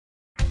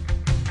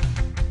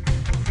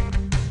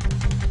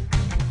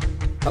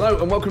Hello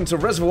and welcome to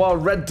Reservoir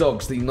Red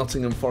Dogs, the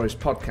Nottingham Forest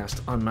podcast.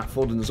 I'm Matt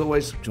Ford and as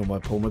always, joined by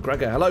Paul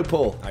McGregor. Hello,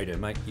 Paul. How you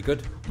doing, mate? You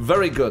good?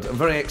 Very good. I'm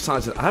very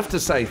excited. I have to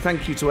say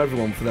thank you to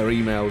everyone for their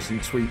emails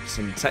and tweets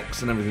and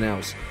texts and everything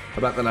else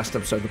about the last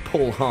episode, the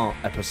Paul Hart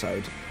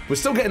episode. We're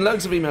still getting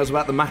loads of emails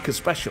about the Macca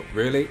special.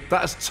 Really?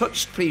 That has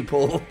touched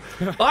people.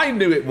 I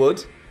knew it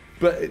would,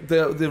 but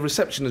the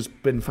reception has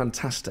been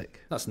fantastic.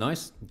 That's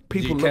nice.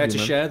 People Do you care love to you,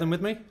 man. share them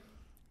with me?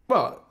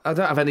 Well, I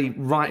don't have any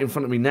right in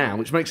front of me now,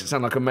 which makes it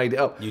sound like I made it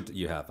up.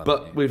 You have, haven't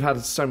But you? we've had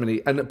so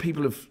many, and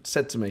people have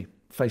said to me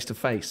face to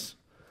face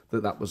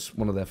that was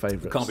one of their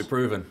favourites. Can't be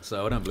proven,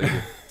 so I don't believe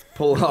you.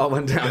 Paul Hart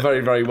went down very,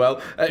 very well.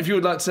 If you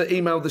would like to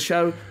email the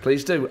show,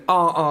 please do.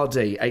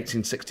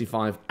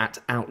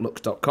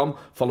 rrd1865@outlook.com.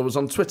 Follow us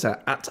on Twitter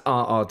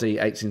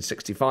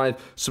 @rrd1865.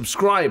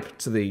 Subscribe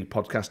to the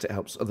podcast. It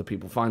helps other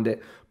people find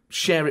it.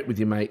 Share it with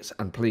your mates,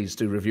 and please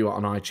do review it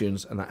on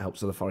iTunes, and that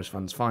helps other Forest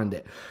fans find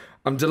it.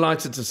 I'm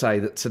delighted to say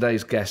that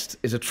today's guest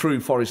is a true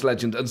Forest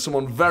legend and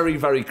someone very,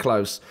 very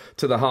close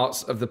to the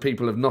hearts of the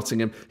people of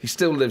Nottingham. He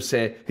still lives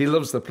here. He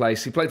loves the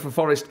place. He played for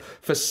Forest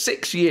for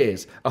 6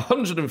 years,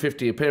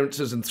 150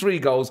 appearances and 3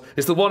 goals.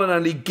 It's the one and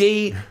only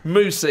Guy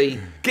Moussi.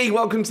 Guy,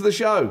 welcome to the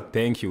show.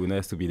 Thank you.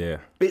 Nice to be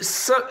there. It's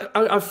so,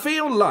 I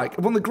feel like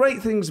one of the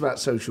great things about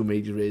social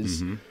media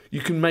is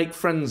you can make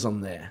friends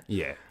on there.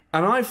 Yeah.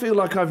 And I feel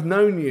like I've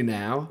known you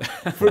now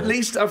for at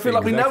least, I feel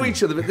like we know Exactly.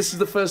 each other, but this is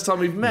the first time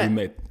we've met. We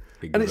met.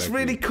 And it's Exactly.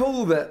 really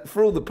cool that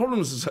for all the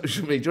problems of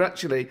social media,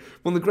 actually,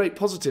 one of the great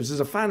positives as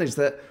a fan is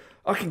that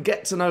I can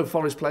get to know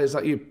Forest players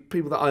like you,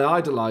 people that I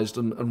idolised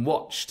and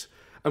watched,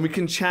 and we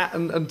can chat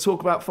and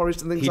talk about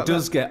Forest and things He like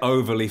does that. get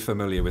overly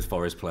familiar with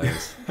Forest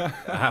players,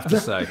 I have to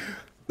say.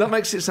 That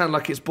makes it sound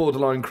like it's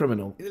borderline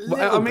criminal.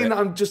 I mean, bit.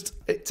 I'm just...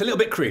 It's a little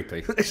bit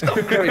creepy. It's not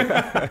creepy.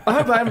 I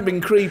hope I haven't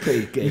been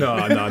creepy, Guy.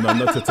 No,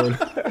 not at all.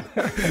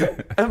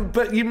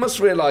 But you must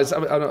realise,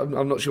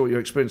 I'm not sure what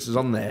your experience is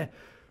on there,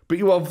 but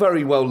you are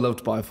very well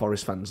loved by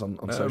Forest fans on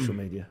social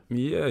media.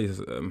 Yeah,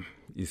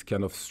 it's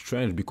kind of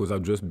strange because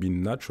I've just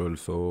been natural.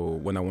 So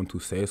when I want to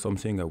say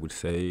something, I will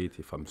say it.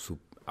 If I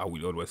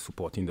will always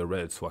supporting the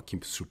Reds, so I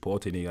keep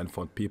supporting it. And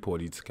for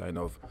people, it's kind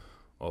of,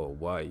 oh,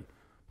 why?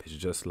 It's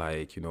just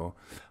like,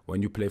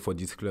 when you play for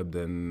this club,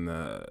 then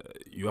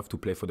you have to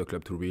play for the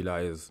club to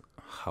realize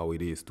how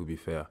it is, to be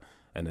fair.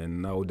 And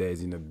then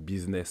nowadays, in a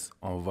business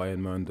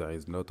environment, there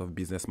is a lot of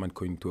businessmen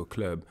going to a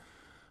club.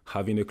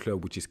 Having a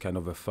club which is kind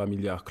of a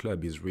familiar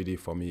club is really,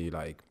 for me,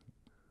 like,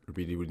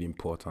 really, really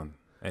important.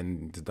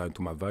 And it's down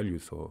to my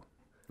values, so...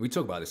 We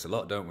talk about this a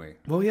lot, don't we?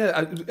 Well, yeah,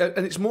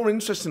 and it's more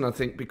interesting, I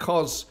think,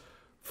 because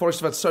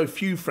Forest have had so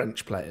few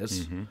French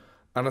players,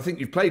 and I think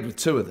you've played with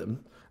 2 of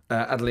them,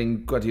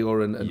 Adeline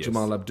Guadior and Yes.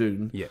 Jamal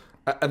Abdoun. Yeah.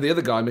 And the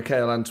other guy,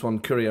 Michael-Antoine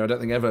Courier, I don't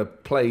think ever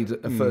played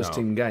a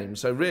first-team game.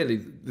 So really,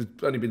 there's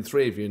only been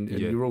 3 of you, and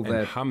you're all and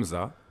there.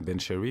 Hamza, Ben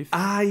Sherif,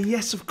 Ah,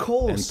 yes, of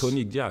course. and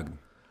Tony Diag.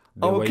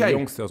 They Oh, were okay.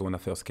 youngsters when I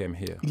first came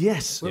here.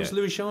 Yes. Where was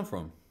Louis Sean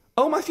from?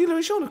 Oh, Matthew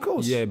Louis-Jean, of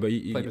course. Yeah, but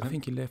Played with I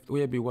think he left. Oh,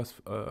 yeah, but he was...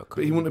 But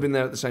he wouldn't have been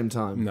there at the same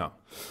time. No.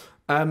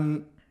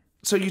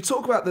 So you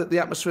talk about the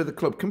atmosphere of the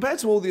club. Compared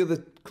to all the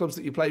other clubs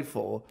that you played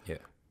for, Yeah.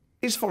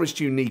 is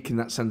Forest unique in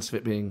that sense of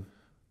it being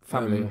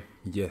family?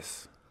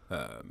 Yes.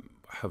 I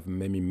have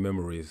many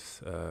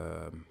memories.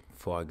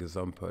 For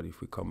example, if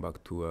we come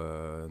back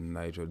to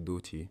Nigel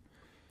Doughty,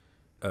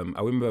 I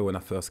remember when I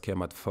first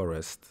came at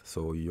Forest,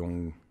 so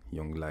young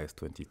life,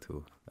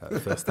 22,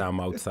 first time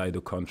outside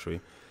the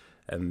country.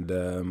 And,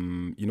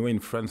 in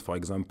France, for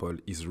example,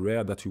 it's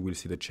rare that you will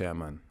see the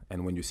chairman.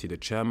 And when you see the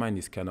chairman,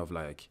 it's kind of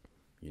like,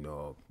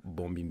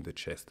 bombing the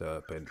chest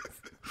up and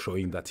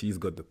showing that he's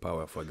got the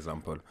power, for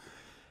example.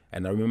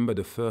 And I remember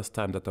the first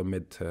time that I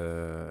met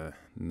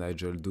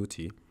Nigel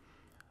Doughty,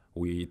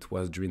 it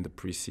was during the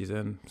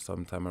pre-season,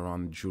 sometime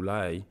around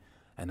July,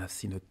 and I've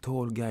seen a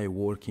tall guy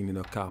walking in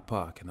a car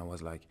park, and I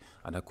was like,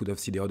 and I could have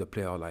seen the other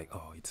player like,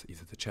 oh, it's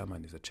the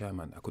chairman, it's the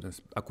chairman.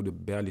 I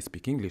could barely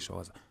speak English. I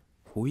was like,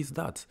 who is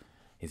that?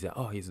 He said,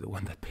 oh, he's the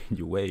one that paid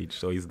you wage,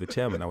 so he's the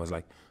chairman. I was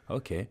like,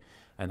 okay.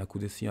 And I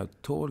could have seen a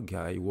tall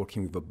guy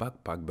walking with a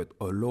backpack, but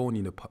alone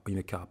in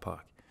a car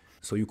park.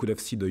 So you could have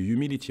seen the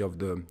humility of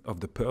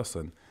the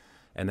person.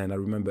 And then I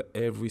remember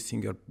every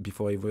season,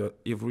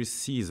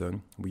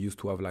 we used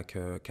to have like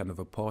a kind of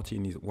a party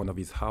in one of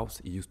his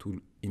house. He used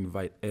to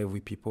invite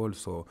every people,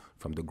 so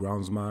from the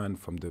groundsman,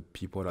 from the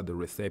people at the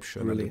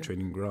reception, at the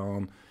training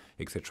ground,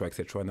 etc.,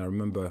 etc. And I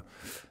remember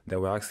they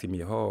were asking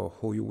me, oh,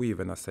 who are you with?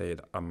 And I said,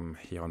 I'm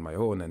here on my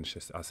own. And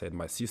I said,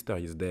 my sister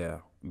is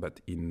there,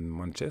 but in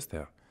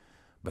Manchester.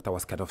 But I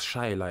was kind of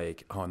shy,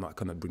 like, oh, no, I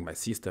cannot bring my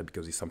sister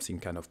because it's something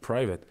kind of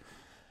private.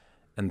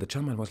 And the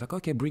chairman was like,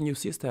 okay, bring your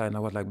sister. And I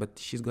was like, but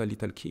she's got a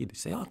little kid. He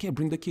said, okay,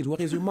 bring the kid.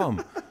 Where is your mom?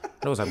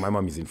 And I was like, my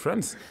mom is in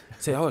France.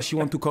 He said, oh, she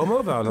want to come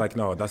over? I was like,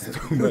 no, that's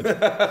too much.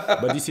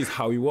 But this is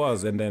how he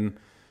was. And then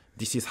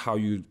this is how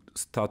you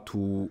start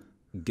to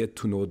get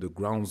to know the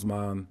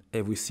groundsman,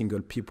 every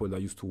single people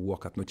that used to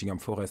work at Nottingham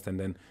Forest. And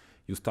then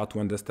you start to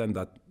understand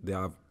that they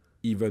have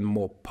even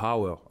more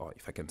power, or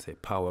if I can say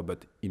power,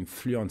 but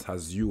influence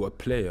as you, a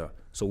player.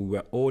 So we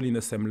were all in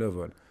the same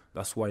level.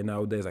 That's why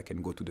nowadays I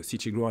can go to the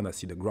city ground, I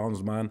see the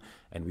groundsman,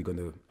 and we're going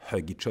to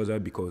hug each other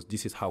because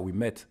this is how we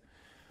met.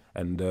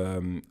 And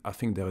I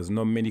think there is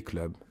not many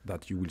clubs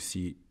that you will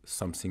see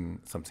something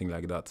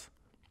like that.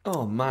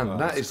 Oh man,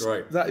 that is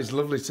great. That is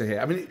lovely to hear.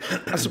 I mean,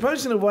 I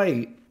suppose in a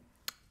way,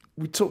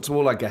 we talked to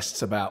all our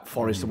guests about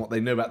Forest and what they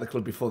knew about the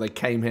club before they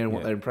came here and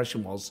what their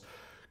impression was.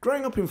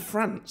 Growing up in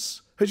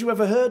France, had you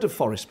ever heard of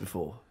Forest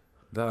before?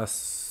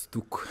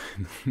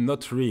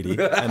 Not really.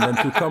 And then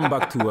to come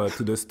back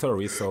to the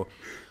story, so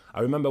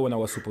I remember when I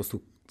was supposed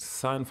to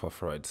sign for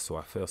Forest, so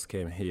I first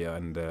came here,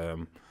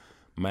 and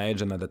my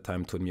agent at the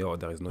time told me,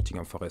 there is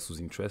Nottingham Forest who's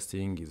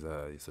interesting.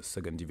 It's a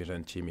second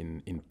division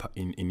team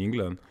in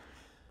England.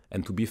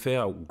 And to be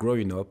fair,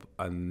 growing up,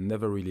 I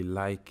never really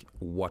liked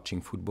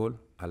watching football.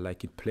 I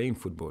like it playing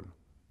football.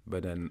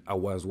 But then I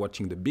was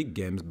watching the big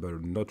games,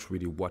 but not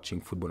really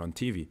watching football on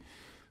TV.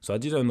 So I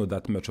didn't know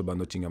that much about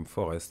Nottingham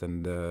Forest,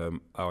 and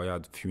I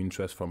had a few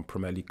interests from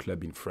Premier League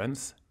club in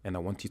France, and I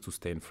wanted to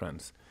stay in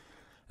France.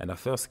 And I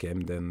first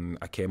came, then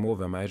I came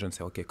over, my agent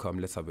said, okay, come,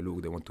 let's have a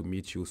look, they want to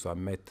meet you. So I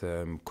met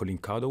Colin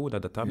Cardlewood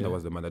at the time, that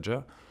was the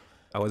manager.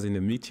 I was in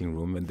a meeting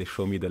room, and they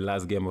showed me the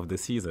last game of the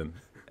season,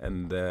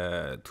 and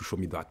to show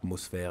me the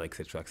atmosphere,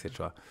 etc.,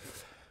 etc.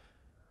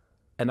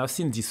 And I've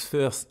seen this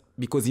first,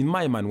 because in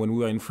my mind, when we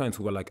were in France,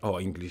 we were like,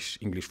 English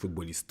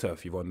football is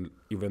tough,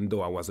 even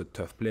though I was a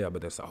tough player,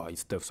 but they said,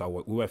 it's tough.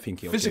 So we were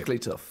thinking, physically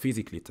tough.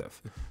 Physically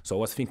tough. So I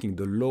was thinking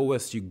the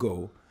lowest you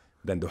go,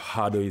 then the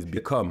harder it's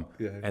become.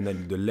 And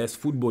then the less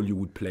football you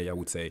would play, I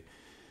would say.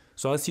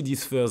 So I see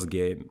this first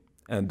game,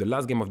 and the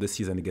last game of the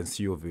season against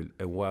Yeovil,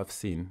 and what I've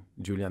seen,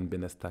 Julian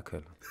Bennett's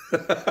tackle.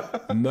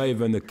 Not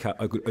even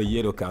a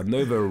yellow card, not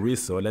even a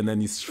whistle, and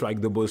then he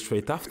strike the ball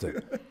straight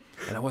after.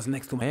 And I was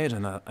next to my edge,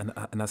 and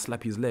I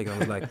slap his leg. I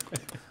was like,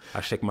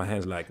 I shake my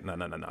hands like, no,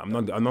 I'm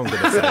not going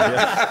to say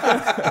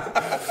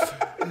it.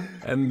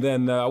 And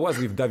then I was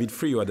with David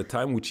Friot at the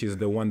time, which is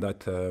the one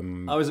that...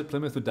 I was at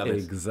Plymouth with David.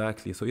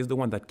 Exactly. So he's the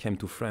one that came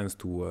to France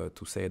to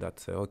say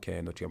that,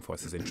 okay, Nottingham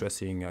Forest is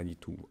interesting. I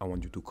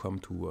want you to come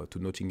to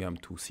Nottingham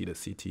to see the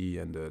city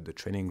and the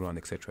training ground,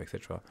 etc.,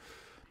 etc.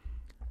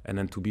 And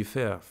then to be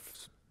fair,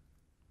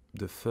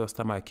 the first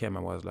time I came,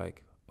 I was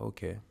like,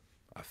 okay,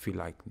 I feel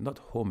like not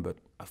home, but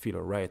I feel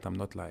all right. I'm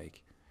not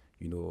like,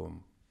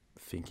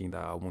 thinking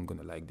that I won't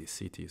gonna like this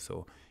city.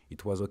 So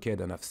it was okay.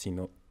 Then I've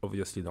seen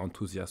obviously the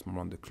enthusiasm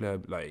around the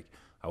club. Like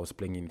I was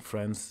playing in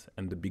France,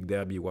 and the big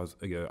derby was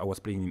I was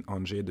playing in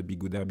Angers. The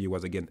big derby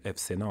was against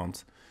FC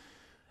Nantes,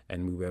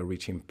 and we were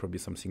reaching probably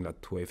something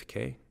like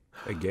 12K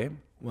a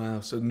game.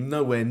 Wow! So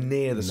nowhere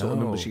near the sort of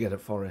numbers you get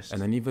at Forest.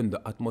 And then even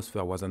the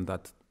atmosphere wasn't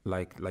that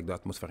like the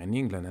atmosphere in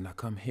England. And I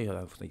come here,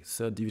 I was like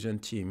third division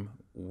team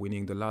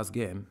winning the last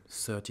game,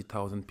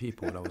 30,000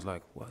 people. And I was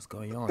like, what's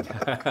going on?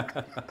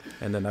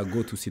 And then I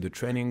go to see the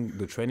training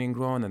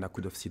ground, and I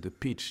could have seen the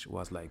pitch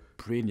was like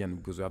brilliant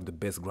because we have the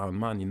best ground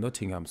man in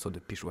Nottingham. So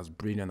the pitch was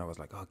brilliant. I was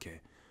like, okay,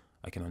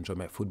 I can enjoy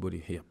my football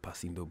here,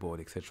 passing the ball,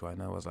 etc.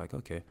 And I was like,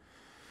 okay.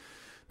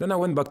 Then I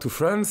went back to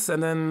France,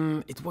 and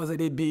then it was a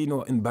little bit,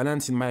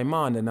 imbalance in my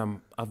mind. And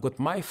I've got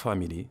my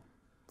family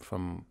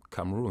from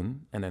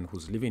Cameroon, and then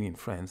who's living in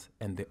France,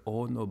 and they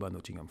all know about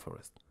Nottingham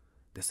Forest.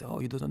 They say,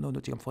 you don't know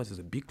Nottingham Forest is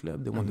a big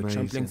club. They won the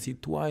Champions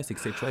League twice,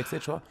 etc.,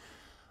 etc.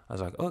 I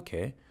was like,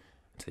 okay.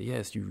 I said,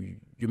 yes, you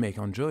may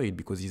enjoy it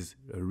because it's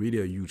really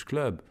a huge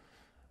club.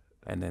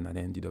 And then I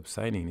ended up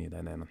signing it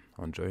and then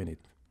enjoying it.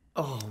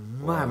 Oh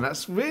man,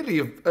 that's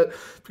really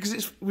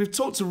because we've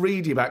talked to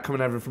Reedy about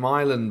coming over from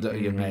Ireland at a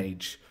young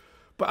age,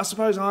 but I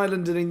suppose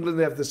Ireland and England,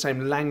 they have the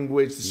same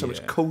language. There's so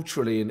much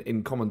culturally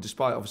in common,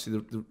 despite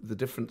obviously the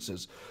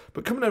differences.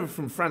 But coming over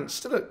from France,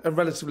 still at a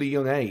relatively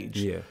young age.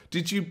 Yeah.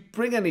 Did you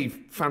bring any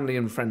family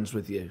and friends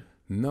with you?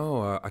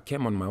 No, I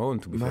came on my own,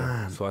 to be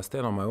fair. So I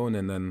stayed on my own,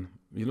 and then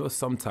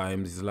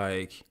sometimes it's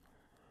like.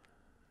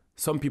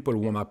 Some people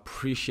won't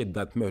appreciate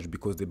that much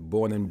because they're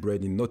born and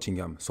bred in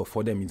Nottingham. So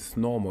for them, it's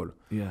normal.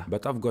 Yeah.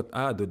 But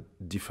I had a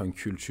different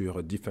culture,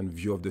 a different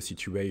view of the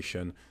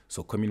situation.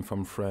 So coming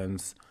from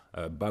France,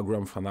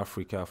 background from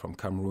Africa, from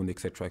Cameroon,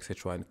 etc.,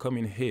 etc., and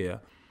coming here,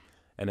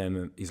 and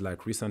then it's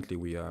like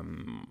recently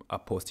I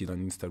posted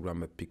on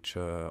Instagram a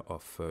picture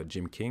of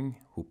Jim King,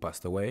 who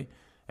passed away.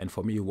 And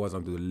for me, he was the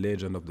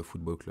legend of the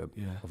football club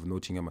of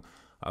Nottingham.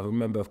 I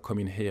remember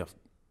coming here,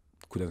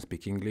 couldn't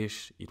speak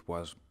English. It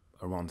was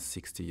around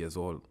 60 years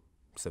old,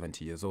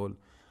 70 years old.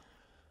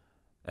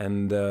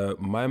 And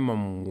my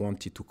mom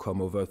wanted to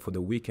come over for the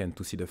weekend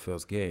to see the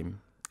first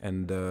game.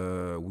 And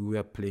we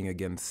were playing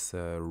against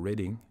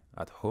Reading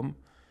at home.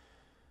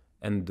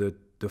 And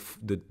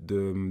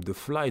the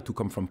flight to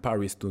come from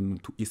Paris to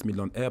East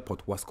Midland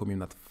Airport was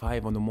coming at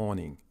 5 in the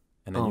morning.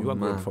 And then you are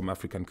going from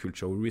African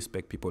culture. We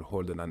respect people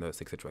older than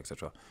us, etc.,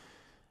 etc.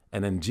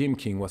 And then Jim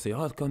King was saying,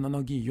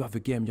 no, Guy, you have a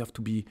game. You have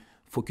to be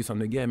focused on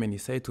the game. And he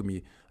said to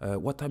me,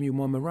 what time your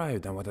mom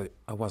arrived? And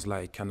I was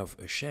like kind of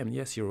ashamed.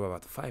 Yes, you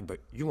arrived at 5, but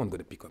you weren't going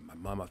to pick up my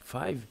mom at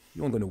 5.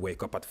 You weren't going to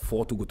wake up at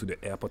 4 to go to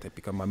the airport and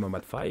pick up my mom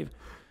at 5.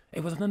 He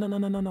was like,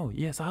 no.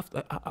 Yes, I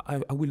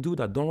will do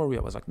that. Don't worry.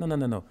 I was like,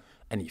 no.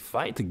 And he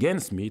fight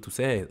against me to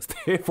say,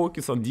 stay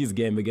focused on this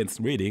game against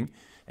Reading.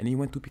 And he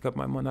went to pick up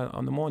my man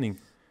on the morning.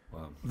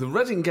 Wow. The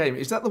Reading game,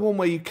 is that the one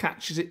where you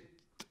catch, is it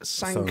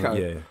Sanko?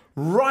 Yeah.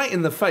 Right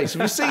in the face.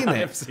 Have you seen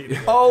it? I've seen it.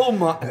 Oh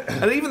my.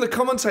 And even the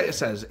commentator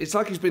says, it's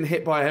like he's been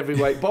hit by a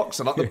heavyweight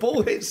boxer. Like the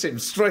ball hits him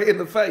straight in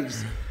the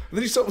face. And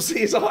then you sort of see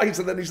his eyes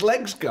and then his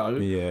legs go.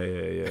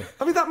 Yeah.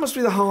 I mean, that must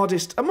be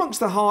amongst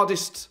the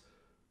hardest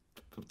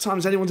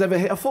times anyone's ever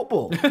hit a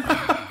football.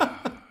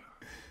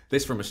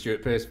 This from a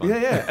Stuart Pearce fan.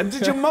 Yeah. And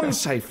did your mum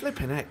say,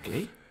 flipping heck,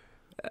 Guy?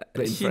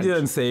 She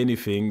didn't say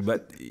anything,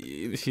 but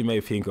she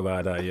may think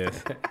about that,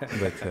 yes.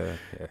 But,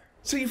 yeah.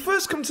 So you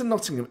first come to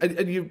Nottingham,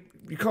 and you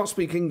can't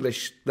speak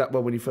English that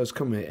well when you first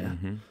come here.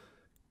 Mm-hmm.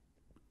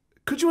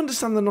 Could you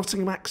understand the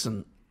Nottingham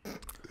accent?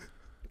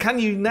 Can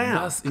you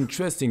now? That's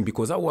interesting,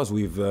 because I was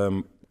with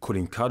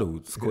Colin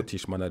Cadwood,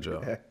 Scottish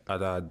manager. I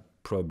had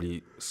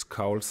probably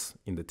scouts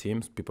in the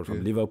teams, people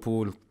from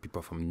Liverpool,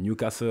 people from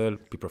Newcastle,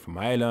 people from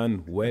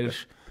Ireland,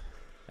 Welsh.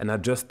 And I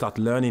just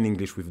started learning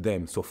English with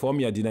them. So for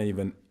me, I didn't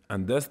even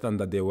understand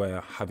that they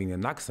were having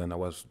an accent. I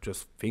was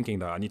just thinking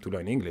that I need to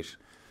learn English.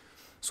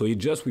 So it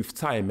just with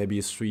time,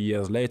 maybe 3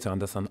 years later,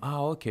 understand,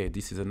 okay,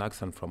 this is an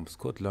accent from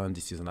Scotland,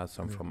 this is an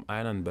accent from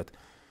Ireland, but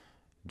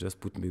just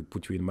put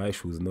you in my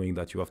shoes, knowing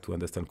that you have to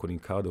understand Colin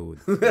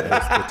Cadwood,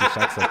 Scottish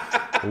accent,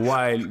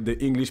 while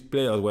the English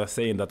players were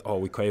saying that,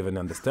 we can't even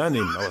understand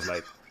him. I was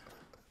like,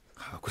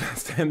 how could I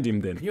understand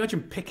him then? Can you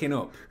imagine picking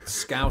up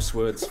Scouse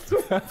words,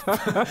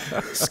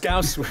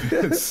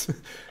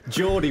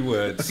 Geordie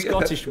words,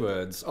 Scottish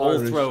words, all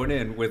Irish. thrown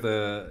in with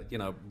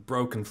a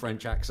broken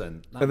French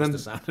accent? That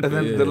And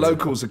then the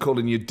locals are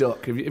calling you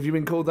Duck. Have you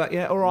been called that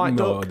yet? All right,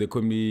 No, Duck. they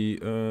call me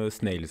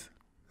snails.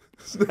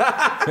 Did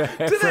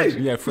they?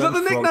 Yeah, Was that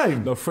the frog.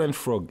 nickname? No, French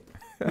frog.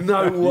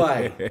 No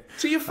way.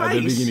 To your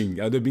face?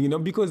 At the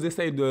beginning, because they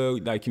say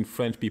like in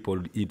French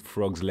people eat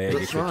frogs' legs,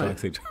 That's right.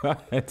 etc.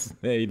 And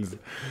snails.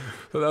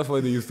 So that's why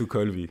they used to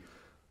call me.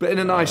 But in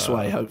a nice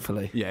way,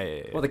 hopefully.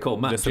 Yeah. What they call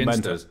Matt Just a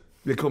banter. Ginsters.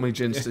 They call me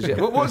Ginsters, yeah.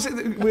 What is it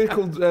that we're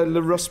called?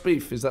 Le Roast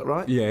Beef, is that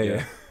right?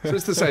 Yeah. So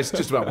it's to say it's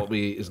just about what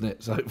we eat, isn't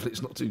it? So hopefully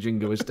it's not too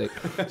jingoistic.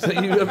 So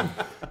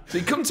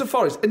you come to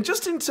Forest, and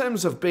just in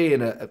terms of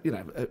being a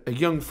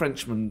young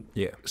Frenchman,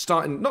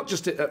 starting not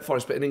just at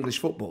Forest but in English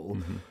football,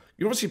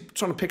 you're obviously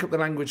trying to pick up the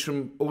language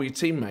from all your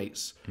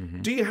teammates.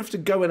 Do you have to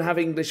go and have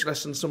English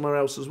lessons somewhere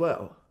else as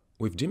well?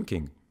 With Jim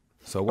King.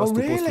 So I was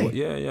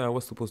I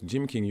was supposed.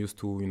 Jim King used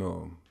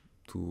to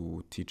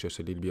to teach us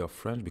a little bit of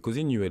French, because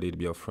he knew a little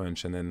bit of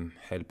French, and then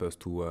help us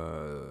to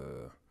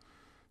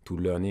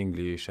learn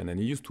English. And then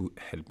he used to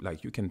help,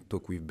 like you can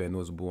talk with Ben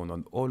Osborne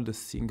and all the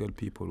single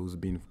people who's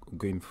been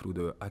going through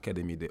the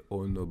academy. They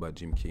all know about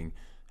Jim King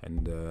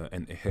and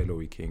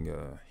Hilary King,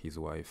 his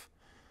wife.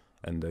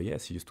 And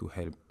yes, he used to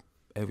help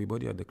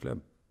everybody at the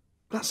club.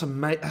 That's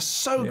amazing. That's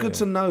so good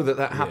to know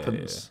that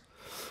happens.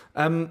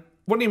 One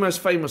of your most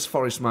famous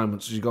Forest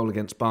moments was your goal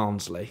against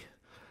Barnsley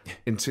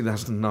in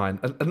 2009.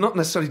 And not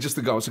necessarily just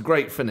the goal, it's a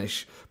great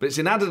finish, but it's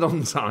in added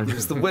on time,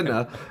 it's the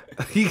winner.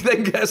 You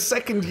then get a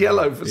second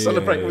yellow for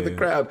celebrating with the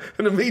crowd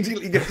and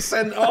immediately get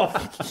sent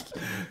off.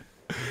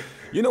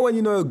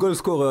 When a goal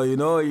scorer, you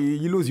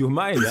lose your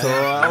mind. So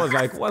I was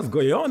like, what's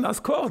going on? I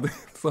scored.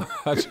 So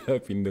I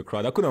jumped in the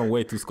crowd. I couldn't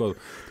wait to score,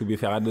 to be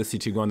fair. I had the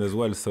City gone as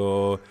well.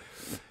 So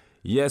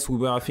yes, we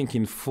were, I think,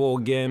 in 4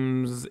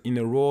 games in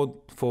a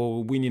row,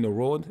 4 wins in a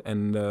row.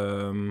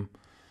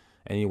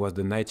 And it was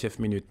the 90th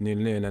minute,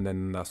 0-0, and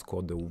then I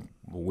scored the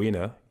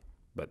winner.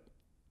 But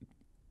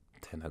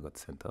then I got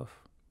sent off.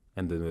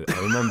 And I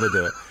remember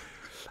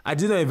I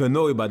didn't even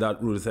know about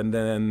that rules. And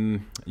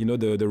then,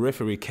 the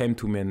referee came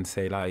to me and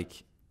said,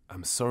 like,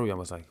 I'm sorry. I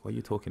was like, what are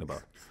you talking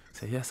about? I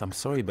said, yes, I'm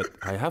sorry, but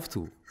I have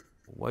to.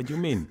 What do you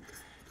mean? I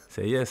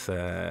said, yes,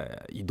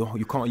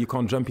 you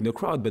can't jump in the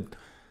crowd, but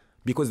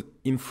because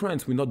in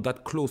France we're not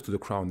that close to the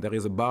crowd. There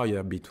is a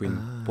barrier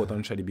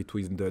potentially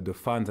between the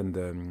fans and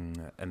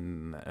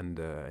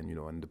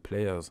the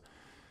players.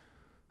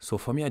 So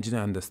for me, I didn't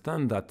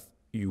understand that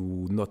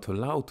you're not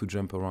allowed to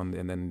jump around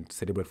and then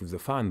celebrate with the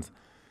fans.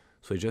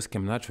 So it just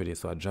came naturally.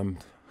 So I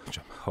jumped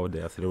out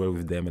there, celebrated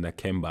with them, and I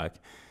came back.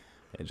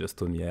 They just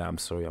told me, I'm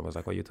sorry. I was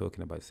like, what are you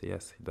talking about? I said,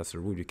 yes, that's a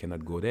rule. You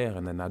cannot go there.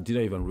 And then I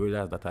didn't even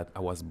realize that I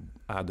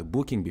had a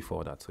booking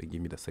before that. So he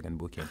gave me the second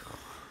booking.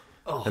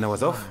 And I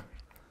was off.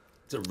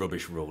 It's a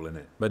rubbish rule, isn't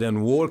it? But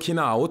then walking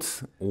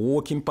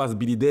past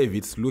Billy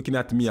Davids, looking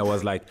at me, I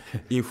was like,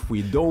 if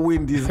we don't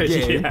win this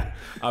game,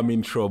 I'm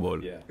in trouble.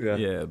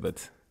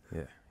 But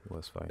it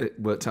was fine. It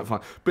worked out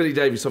fine. Billy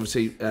Davies,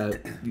 obviously,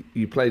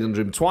 you played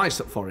under him twice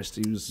at Forest.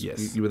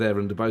 You were there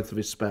under both of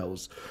his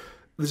spells.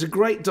 There's a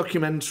great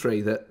documentary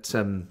that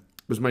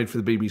was made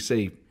for the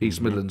BBC,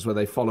 East Midlands, where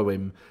they follow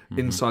him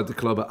inside the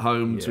club at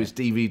home to his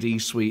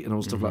DVD suite and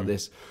all stuff like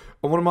this.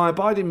 And one of my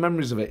abiding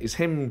memories of it is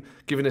him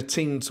giving a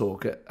team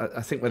talk at,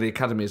 I think, where the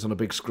academy is on a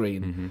big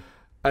screen.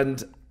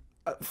 And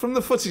From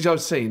the footage I've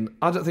seen,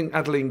 I don't think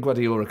Adeline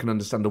Guardiola can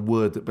understand a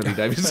word that Billy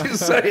Davies is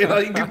saying.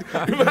 Like,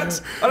 I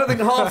don't think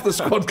half the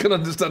squad can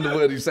understand a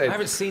word he's saying. I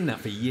haven't seen that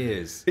for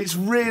years. It's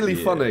really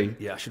funny.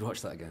 Yeah, I should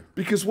watch that again.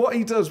 Because what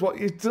he does one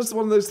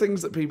of those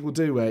things that people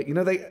do where,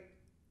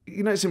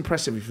 it's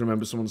impressive if you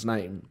remember someone's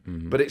name,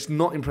 but it's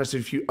not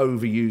impressive if you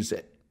overuse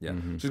it. Yeah.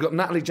 So he's got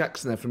Natalie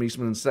Jackson there from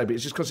Eastman and Stay, but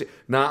it's just because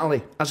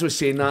Natalie, as we were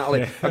saying,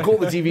 Natalie, I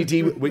got the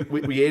DVD,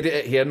 we edit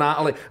it here,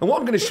 Natalie. And what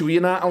I'm going to show you,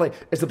 Natalie,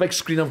 is the big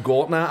screen I've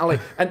got, Natalie.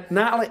 And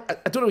Natalie,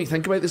 I don't know what you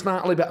think about this,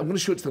 Natalie, but I'm going to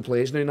show it to the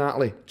players now,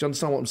 Natalie. Do you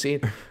understand what I'm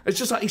saying? It's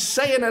just like he's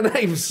saying her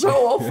name so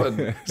often.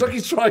 It's like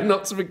he's trying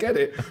not to forget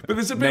it. But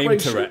there's a bit Name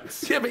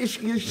Tourette's. Yeah, but you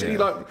see,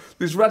 like,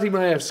 there's Radim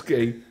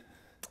Majewski,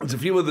 there's a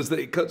few others that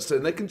it cuts to,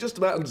 and they can just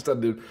about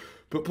understand him.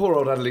 But poor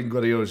old Adeline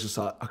Guardiola is just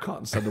like, I can't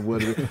understand a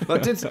word of it.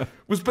 Like,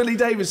 was Billy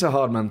Davies a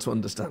hard man to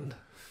understand?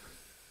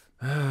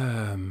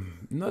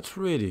 Not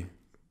really.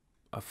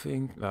 I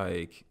think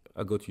like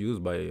I got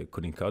used by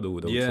Colin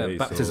Cardwood. Yeah,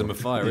 baptism of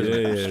fire, isn't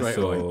it? Straight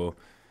away.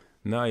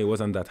 No, it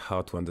wasn't that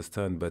hard to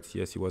understand. But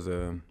yes, he was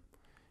a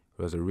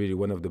really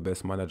one of the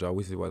best managers. I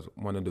wish he was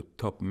one of the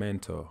top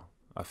mentor.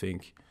 I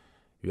think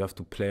you have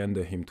to play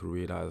under him to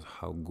realize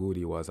how good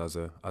he was as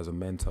a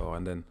mentor.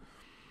 And then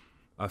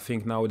I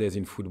think nowadays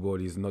in football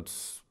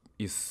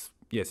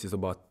it's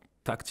about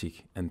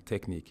tactic and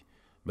technique,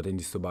 but then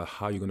it's about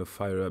how you're going to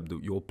fire up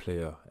your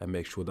player and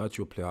make sure that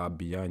your player are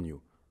behind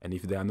you. And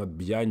if they are not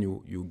behind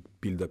you, you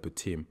build up a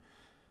team.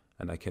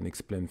 And I can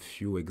explain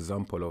few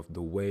examples of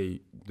the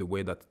way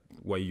that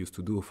what he used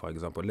to do. For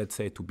example, let's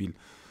say to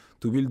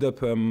build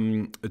up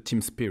a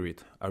team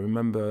spirit. I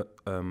remember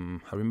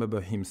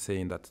him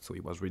saying that. So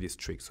he was really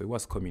strict. So he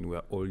was coming. We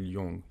were all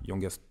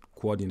youngest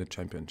squad in the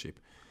championship.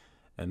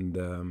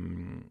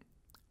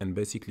 And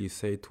basically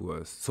say to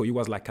us, so he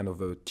was like kind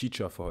of a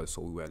teacher for us,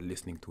 so we were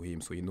listening to him,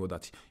 so he know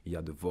that he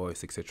had the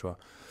voice, etc.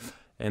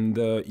 And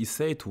he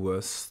said to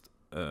us,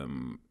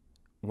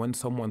 when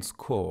someone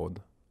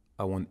scored,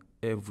 I want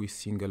every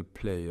single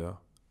player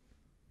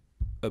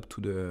up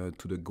to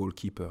the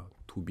goalkeeper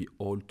to be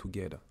all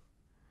together.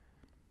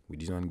 We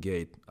didn't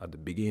get at the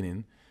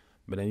beginning,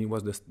 but then it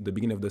was the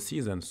beginning of the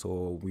season,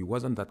 so we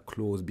wasn't that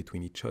close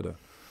between each other.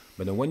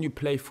 But then when you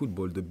play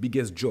football, the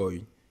biggest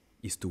joy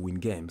is to win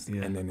games,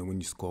 and then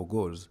when you score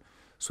goals.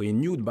 So he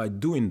knew by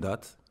doing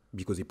that,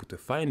 because he put a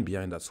fine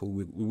behind that, so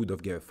we would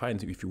have given a fine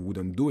if you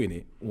wouldn't doing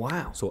it.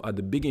 Wow. So at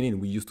the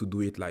beginning, we used to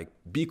do it like,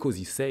 because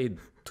he said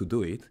to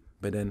do it,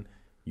 but then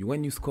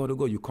when you score the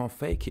goal, you can't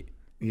fake it.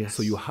 Yes.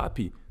 So you're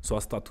happy. So I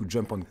start to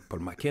jump on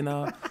Paul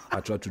McKenna, I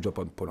try to jump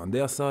on Paul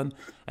Anderson,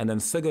 and then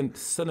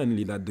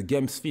suddenly that the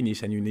game's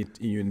finished and you're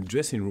in the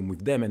dressing room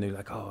with them and they're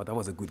like, oh, that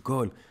was a good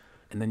goal.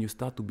 And then you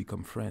start to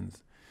become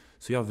friends.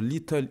 So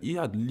he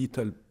had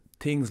little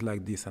things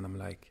like this, and I'm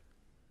like,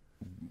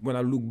 when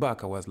I look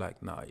back, I was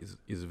like, nah,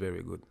 he's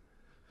very good.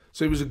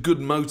 So he was a good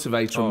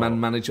motivator, man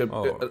manager,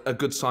 a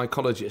good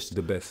psychologist.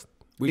 The best.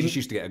 We just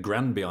used to get a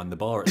grand behind the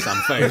bar at Sam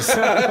Fay's.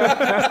 Well,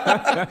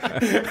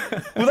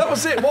 that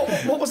was it.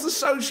 What was the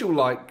social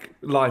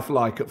life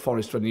like at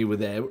Forest when you were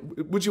there?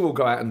 Would you all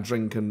go out and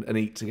drink and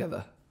eat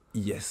together?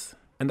 Yes.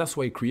 And that's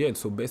what he created.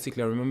 So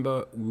basically, I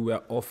remember we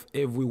were off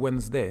every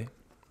Wednesday,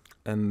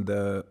 and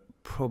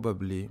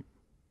probably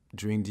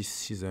during this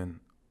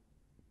season,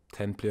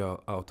 10 players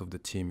out of the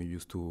team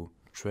used to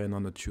train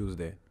on a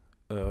Tuesday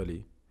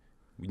early,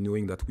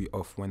 knowing that we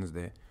off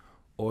Wednesday,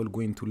 all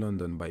going to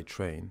London by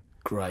train,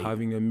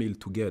 having a meal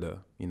together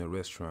in a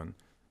restaurant,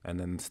 and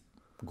then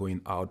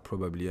going out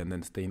probably, and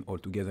then staying all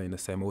together in the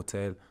same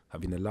hotel,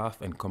 having a laugh,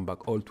 and come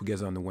back all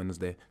together on a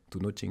Wednesday to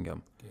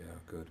Nottingham. Yeah,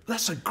 good.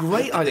 That's a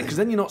great idea, because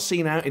then you're not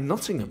seen out in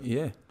Nottingham.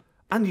 Yeah.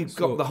 And you've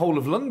got the whole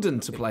of London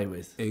to play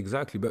with.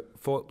 Exactly. But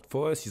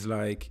for us, it's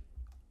like,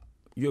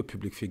 you're a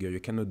public figure, you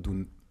cannot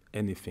do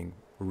anything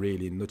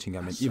really in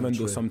Nottingham. And even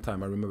though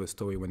sometime I remember a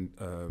story when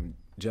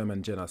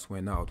German Jonas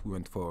went out, we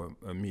went for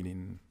a meal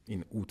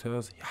in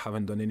Hooters, he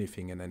haven't done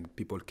anything, and then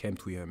people came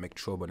to him, make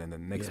trouble, and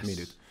then next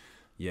minute,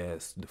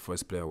 the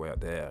first player were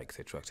there,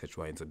 etc.,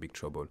 it's a big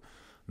trouble.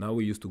 Now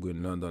we used to go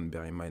in London,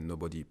 bear in mind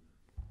nobody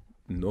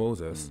knows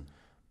us,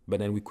 but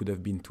then we could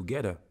have been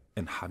together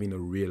and having a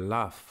real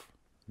laugh,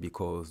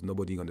 because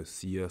nobody gonna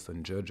see us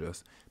and judge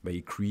us. But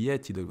he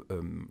created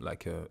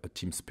a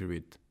team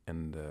spirit,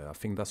 and I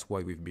think that's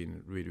why we've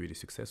been really, really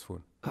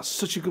successful. That's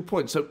such a good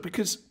point. So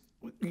because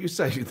you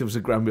say there was a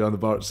grand behind the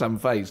bar at Sam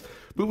Fay's,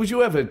 but would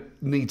you ever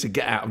need to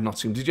get out of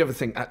Nottingham? Did you ever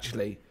think,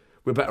 actually,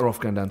 we're better off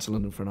going down to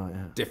London for a night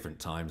out? Different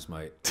times,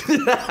 mate.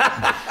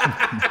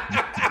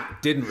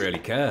 Didn't really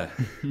care.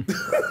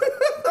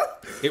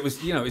 It was,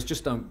 it's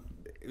just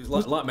it was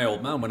like my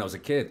old man when I was a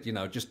kid,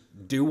 just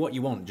do what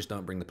you want, just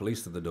don't bring the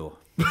police to the door.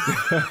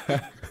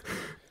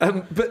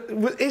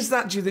 But is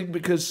that, do you think,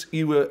 because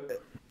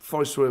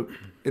Forest were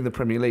in the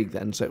Premier League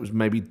then, so it was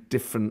maybe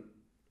different,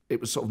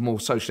 it was sort of more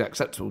socially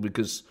acceptable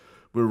because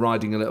we were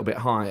riding a little bit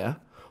higher?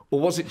 Or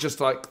was it just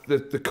like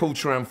the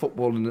culture around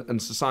football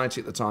and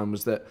society at the time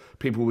was that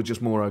people were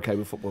just more okay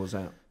with footballers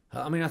out?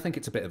 I mean, I think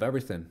it's a bit of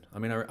everything. I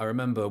mean, I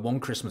remember one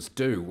Christmas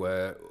do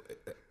where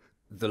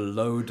the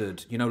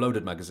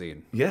Loaded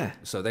magazine. Yeah.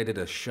 So they did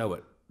a show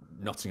at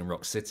Nottingham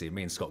Rock City.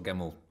 Me and Scott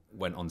Gemmell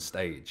went on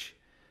stage.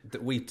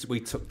 We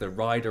took the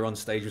rider on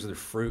stage with the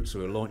fruits.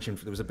 We were launching.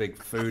 There was a big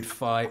food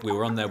fight. We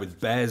were on there with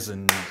Bez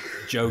and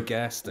Joe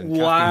Guest and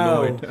Kathy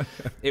Lloyd.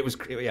 It was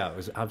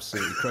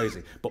absolutely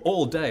crazy. But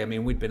all day, I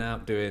mean, we'd been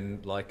out doing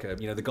like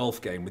the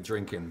golf game with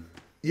drinking.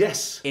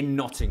 Yes. In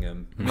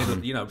Nottingham,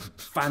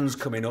 fans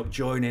coming up,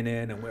 joining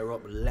in, and we're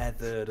up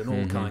leathered and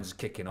all kinds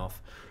kicking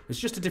off. It's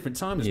just a different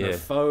time. There's no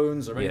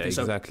phones or anything.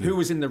 Yeah, exactly. So who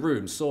was in the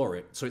room saw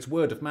it. So it's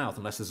word of mouth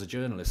unless there's a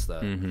journalist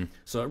there.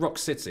 So at Rock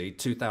City,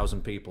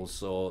 2,000 people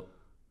saw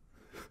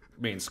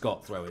me and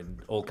Scott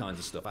throwing all kinds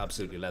of stuff,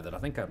 absolutely leathered. I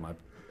think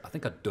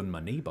I'd done my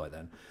knee by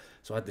then.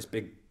 So I had this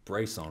big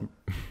brace on.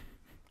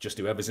 Just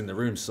whoever's in the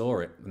room saw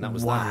it, and that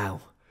was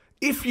Wow.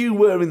 If you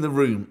were in the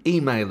room,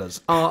 email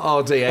us,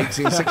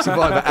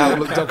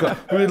 rrd1865@outlook.com.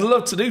 We would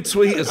love to do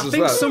tweet us as well.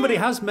 I think somebody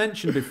has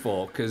mentioned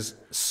before, because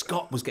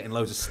Scott was getting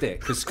loads of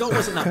stick, because Scott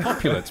wasn't that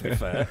popular, to be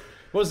fair.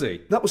 Was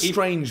he? That was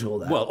strange, all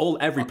that. Well,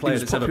 every player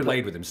that's ever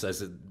played with him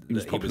says that he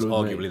was popular,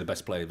 arguably the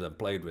best player they've ever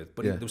played with.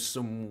 But there was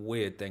some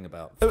weird thing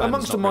about fans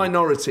amongst a not really-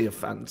 minority of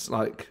fans,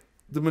 like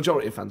the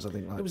majority of fans, I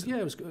think. Like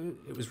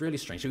It was really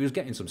strange. He was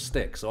getting some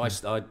stick, so I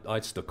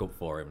stuck up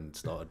for him and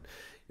started,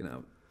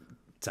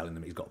 telling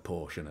them he's got a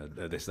Porsche and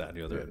this, that, and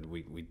the other, and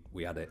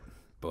we had it.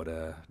 But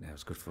it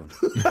was good fun.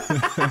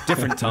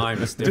 Different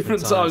times.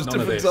 Different times.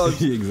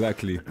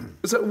 Exactly.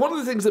 So one of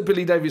the things that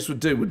Billy Davies would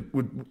do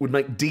would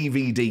make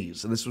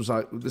DVDs, and this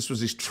was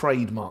his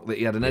trademark, that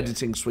he had an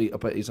editing suite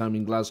up at his home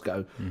in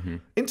Glasgow.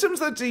 In terms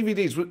of those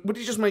DVDs, would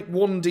he just make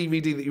one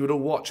DVD that you would all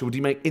watch, or would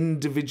he make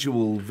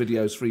individual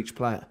videos for each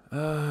player?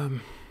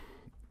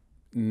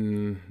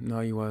 No,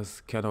 he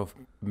was kind of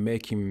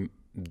making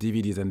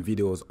DVDs and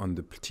videos on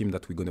the team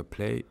that we're going to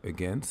play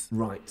against.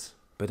 Right.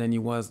 But then he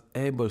was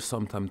able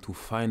sometimes to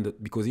find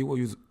it, because he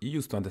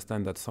used to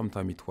understand that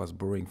sometimes it was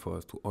boring for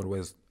us to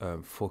always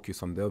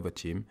focus on the other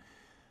team.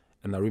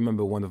 And I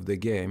remember one of the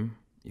game,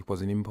 it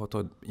was an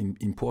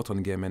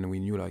important game, and we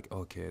knew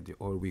okay, the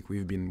whole week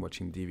we've been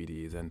watching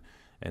DVDs and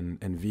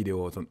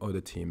videos on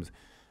other teams.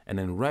 And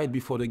then right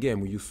before the game,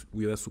 we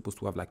were supposed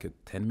to have like a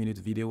 10-minute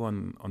video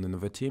on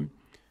another team.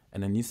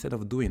 And then instead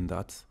of doing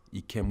that,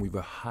 he came with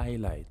a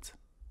highlight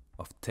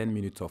of 10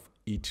 minutes of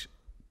each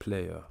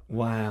player.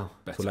 Wow.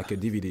 So like a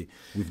DVD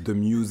with the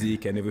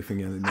music and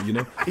everything,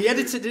 and He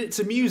edited it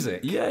to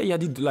music. Yeah, he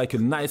did like a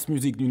nice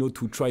music,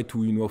 to try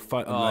to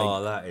find.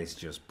 That is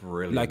just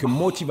brilliant. Like a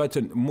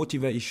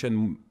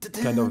motivation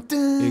kind of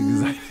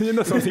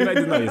exactly, something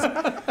like nice.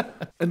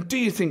 And do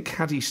you think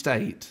had he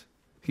stayed,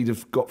 he'd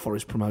have got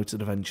Forest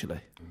promoted eventually?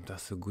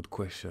 That's a good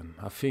question.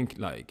 I think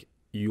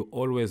you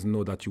always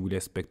know that you will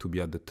expect to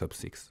be at the top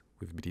 6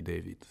 with Billy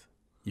Davies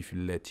if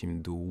you let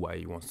him do what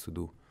he wants to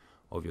do.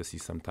 Obviously,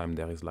 sometimes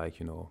there is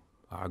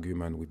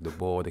argument with the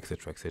board,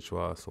 etc.,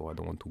 etc. So I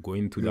don't want to go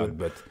into that.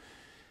 But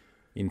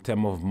in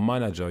terms of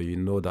manager, you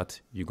know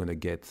that you're gonna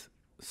get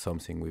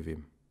something with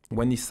him.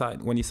 When he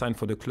signed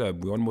for the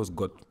club, we almost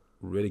got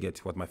relegated.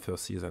 It was my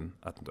first season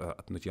at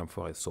Nottingham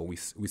Forest. So we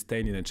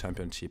stayed in the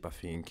championship. I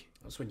think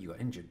that's when you got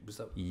injured. Was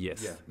that?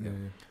 Yes. Yeah.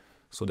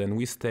 So then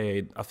we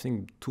stayed. I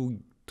think two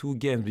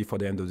games before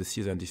the end of the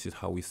season. This is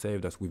how we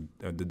saved us with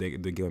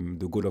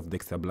the goal of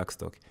Dexter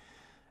Blackstock,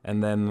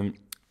 and then.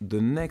 The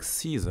next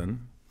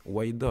season,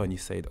 what he done, he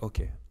said,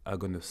 okay, I'm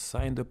going to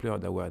sign the player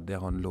that were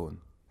there on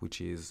loan, which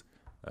is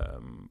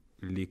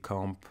Lee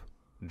Camp,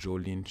 Joe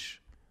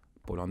Lynch,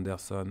 Paul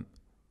Anderson,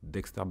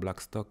 Dexter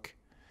Blackstock.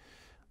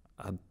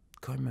 I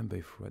can't remember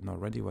if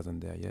Reddy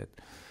wasn't there yet.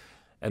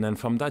 And then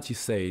from that, he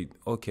said,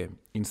 okay,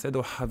 instead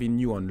of having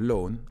you on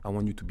loan, I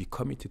want you to be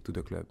committed to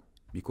the club.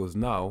 Because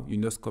now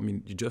you're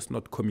just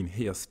not coming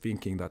here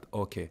thinking that,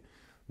 okay,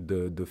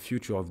 the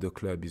future of the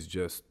club is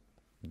just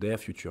their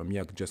future. Me,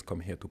 I just come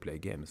here to play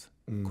games,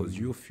 because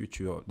your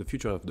future, the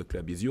future of the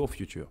club is your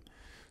future.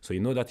 So you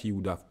know that he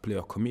would have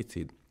player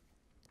committed.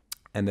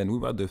 And then we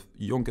were the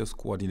youngest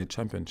squad in the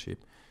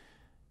championship.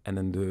 And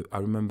then I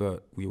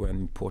remember we were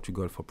in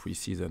Portugal for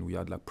pre-season. We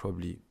had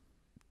probably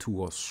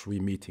 2 or 3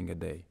 meetings a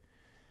day.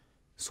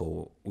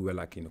 So we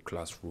were in a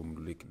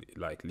classroom,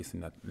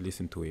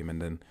 listen to him.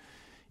 And then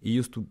he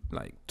used to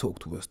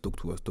talk to us.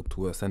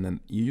 And then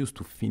he used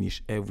to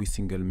finish every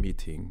single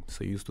meeting.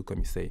 So he used to come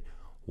and say,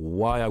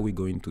 why are we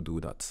going to do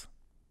that?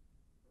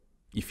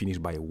 He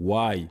finished by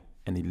why,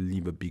 and he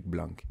leave a big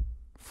blank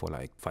for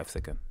 5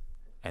 seconds.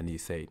 And he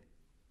said,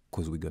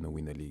 because we're going to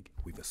win the league,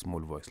 with a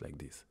small voice like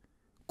this.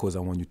 Because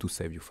I want you to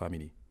save your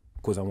family.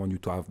 Because I want you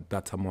to have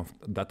that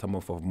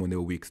amount of money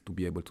a week to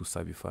be able to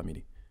save your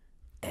family.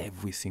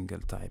 Every single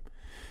time.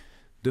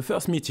 The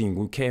first meeting,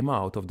 we came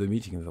out of the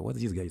meeting, and I was like, what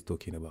is this guy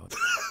talking about?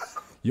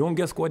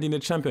 Youngest squad in the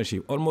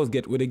championship, almost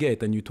get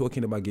relegated, and you're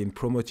talking about getting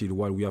promoted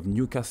while we have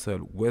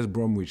Newcastle, West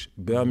Bromwich,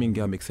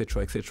 Birmingham,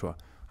 etc., etc.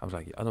 I was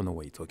like, I don't know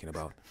what you're talking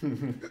about.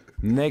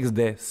 Next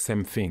day,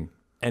 same thing.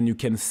 And you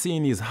can see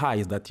in his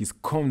eyes that he's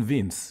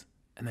convinced.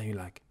 And then you're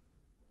like,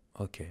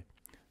 okay,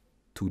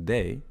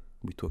 today,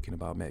 we're talking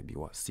about maybe,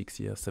 6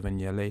 years, 7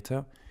 years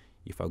later.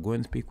 If I go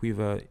and speak with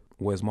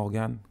Wes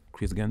Morgan,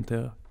 Chris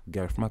Gunter,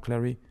 Gareth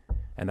McClary,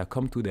 and I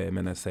come to them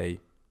and I say,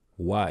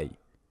 why?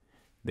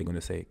 They're going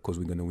to say, because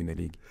we're going to win the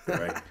league.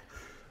 Right.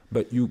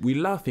 But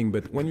we're laughing,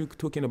 but when you're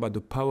talking about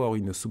the power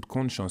in the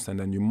subconscious and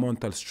then your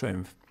mental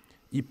strength,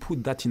 he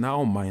put that in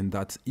our mind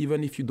that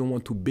even if you don't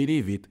want to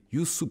believe it,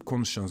 your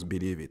subconscious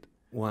believe it.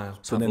 Wow.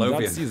 So then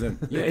that season,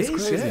 it's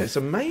crazy. Yeah, it's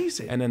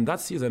amazing. And then that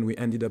season, we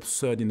ended up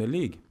third in the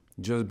league,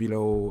 just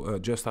below,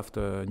 just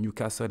after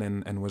Newcastle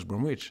and West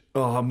Bromwich.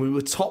 Oh, and we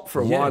were top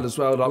for a while as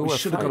well. Like, we were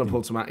should have got fighting. up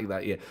automatic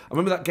that year. I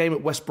remember that game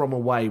at West Brom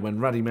away when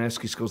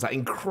Radimirski scores that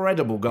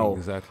incredible goal.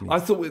 Exactly. I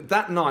thought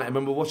that night, I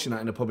remember watching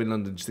that in a pub in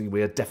London, just thinking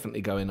we are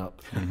definitely going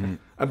up.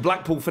 And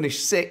Blackpool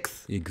finished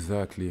 6th.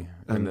 Exactly.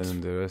 And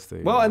then the rest.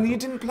 Well, and you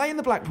didn't play in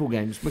the Blackpool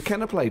games.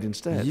 McKenna played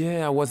instead.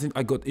 Yeah,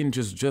 I got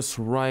injured just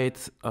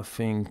right. I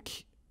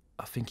think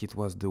it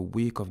was the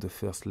week of the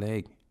first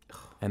leg.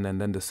 And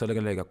then the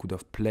second leg I could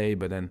have played,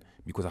 but then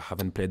because I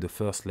haven't played the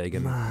first leg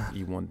and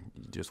he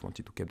just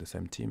wanted to keep the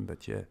same team.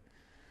 But yeah.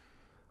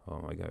 Oh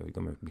my God, you're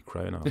going to make me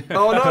cry now.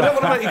 Oh, no, I don't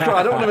want to make you cry.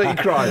 I don't want to make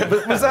you cry.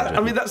 But was that,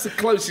 I mean, that's the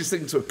closest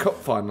thing to a cup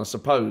final, I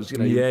suppose. You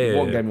know, you're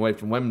one game away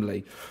from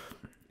Wembley.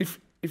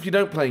 If you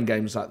don't play in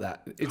games like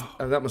that,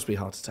 that must be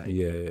hard to take.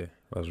 Yeah, it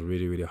was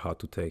really, really hard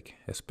to take,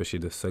 especially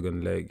the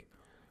second leg,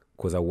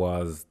 because I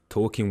was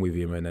talking with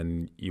him and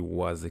then he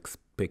was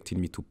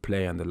expecting me to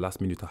play, and the last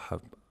minute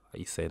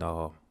he said,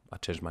 "Oh, I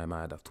changed my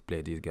mind. I have to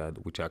play this guy,"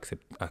 which I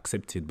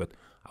accepted, but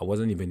I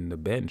wasn't even in the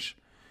bench.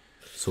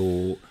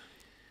 So,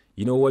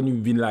 you know, when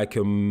you've been like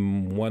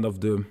one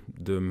of the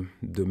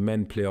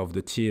main player of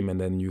the team, and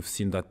then you've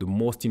seen that the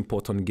most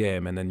important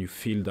game, and then you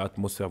feel the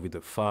atmosphere with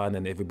the fan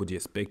and everybody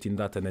expecting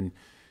that, and then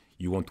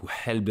you want to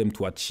help them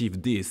to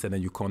achieve this, and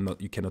then you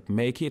cannot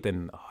make it,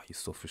 and it's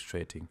so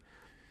frustrating.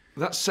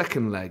 That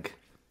second leg,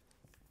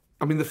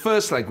 I mean, the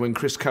first leg when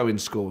Chris Cohen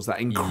scores,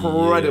 that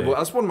incredible,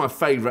 that's one of my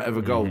favourite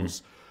ever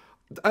goals.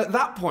 At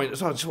that point,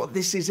 I just thought,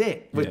 this is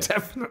it. We're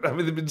definitely, I mean,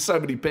 there have been so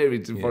many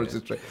periods in Forest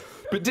history.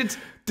 But did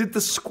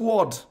the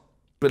squad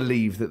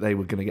believe that they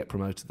were going to get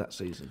promoted that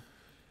season?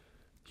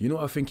 You know,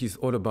 I think it's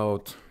all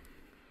about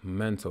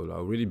mental. I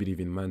really believe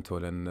in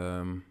mental.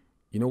 And,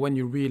 you know, when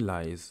you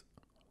realize,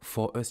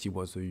 for us, it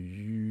was a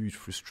huge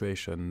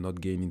frustration not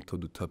getting into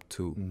the top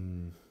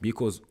 2.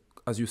 Because,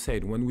 as you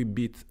said, when we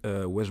beat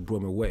West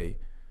Brom away,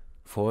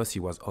 for us, it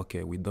was,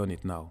 okay, we've done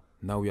it now.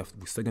 Now we're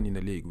second in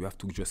the league. We have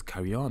to just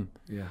carry on.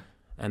 Yeah.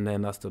 And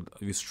then after,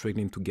 we're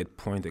struggling to get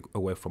points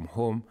away from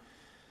home.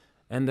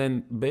 And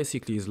then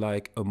basically it's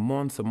like a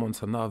month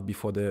and a half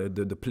before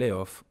the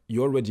playoff,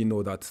 you already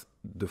know that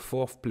the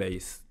fourth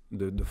place,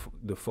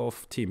 the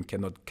fourth team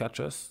cannot catch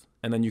us,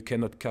 and then you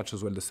cannot catch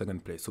as well the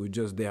second place. So we're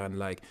just there and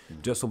like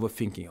just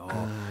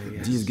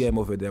overthinking, this game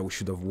over there, we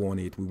should have won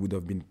it. We would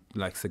have been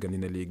like second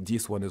in the league,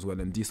 this one as well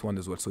and this one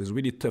as well. So it's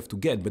really tough to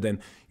get, but then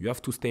you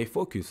have to stay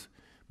focused.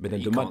 But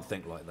then you can't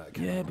think like that,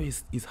 can you?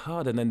 but it's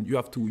hard, and then you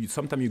have to,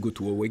 sometimes you go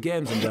to away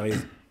games and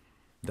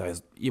there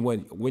is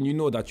when you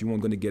know that you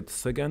weren't going to get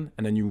second,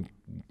 and then you're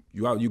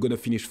going to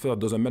finish third.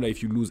 Doesn't matter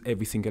if you lose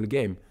every single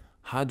game.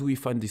 How do we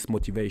find this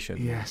motivation?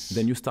 Yes.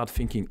 Then you start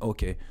thinking,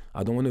 okay,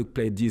 I don't want to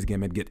play this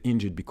game and get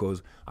injured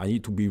because I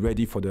need to be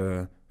ready for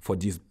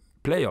these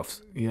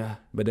playoffs. Yeah.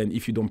 But then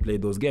if you don't play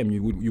those games,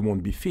 you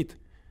won't be fit.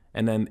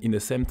 And then in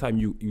the same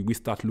time, we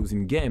start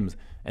losing games,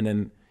 and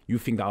then you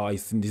think that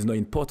it's not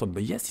important.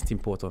 But yes, it's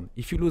important.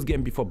 If you lose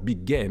game before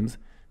big games,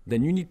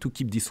 then you need to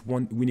keep this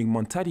winning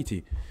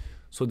mentality.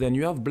 So then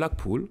you have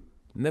Blackpool,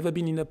 never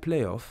been in a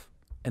playoff,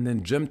 and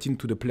then jumped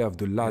into the playoff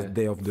the last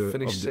day of the...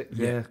 Finished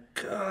it,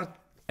 God.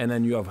 And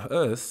then you have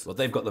us... Well,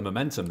 they've got the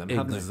momentum then,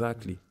 haven't they?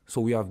 Exactly.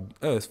 So we have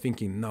us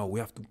thinking, now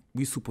we're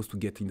supposed to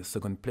get in the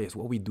second place.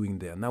 What are we doing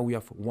there? Now we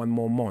have one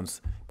more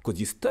month.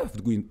 Because it's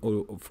tough going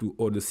through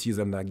all the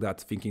season like that,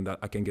 thinking that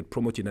I can get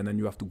promoted, and then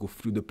you have to go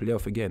through the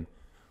playoff again.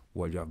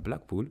 Well, you have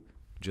Blackpool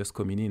just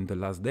coming in the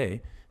last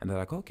day, and they're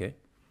like, okay,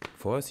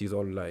 for us it's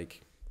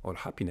all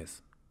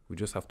happiness. We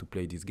just have to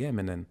play this game,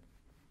 and then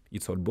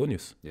it's all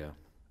bonus. Yeah.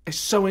 It's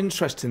so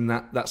interesting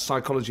that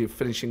psychology of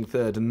finishing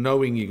third and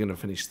knowing you're going to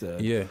finish third.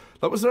 Yeah.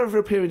 Like, was there ever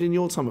a period in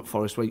your time at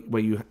Forest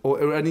where you,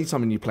 or any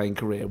time in your playing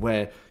career,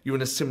 where you're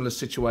in a similar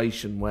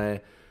situation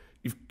where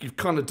you've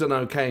kind of done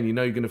okay and you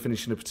know you're going to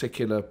finish in a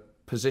particular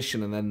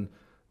position, and then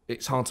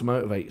it's hard to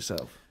motivate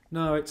yourself?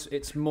 No,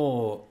 it's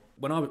more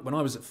when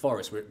I was at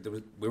Forest,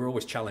 we were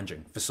always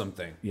challenging for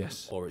something.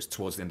 Yes. Or it's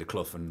towards the end of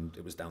Clough and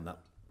it was down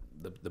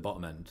the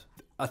bottom end.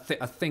 I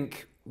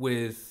think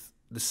with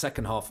the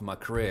second half of my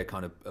career,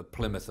 kind of at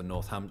Plymouth and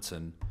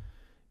Northampton,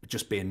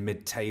 just being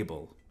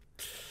mid-table,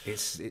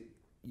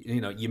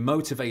 you're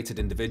motivated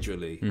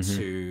individually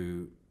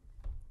to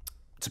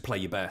play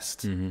your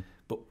best,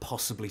 but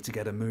possibly to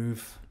get a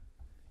move,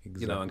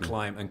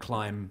 and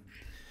climb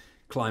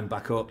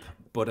back up.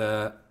 But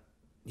I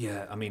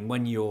mean,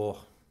 when you're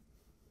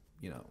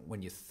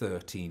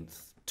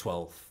 13th,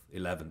 12th,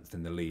 11th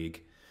in the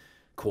league,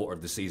 quarter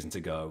of the season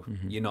to go,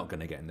 you're not going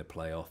to get in the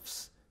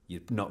playoffs.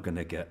 You're not going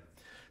to get...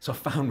 So I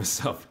found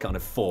myself kind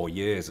of 4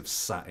 years of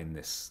sat in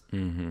this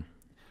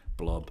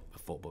blob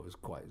of football. It was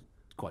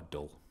quite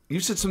dull. You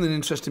said something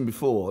interesting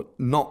before,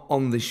 not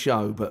on this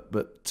show,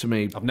 but to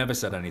me... I've never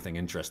said anything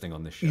interesting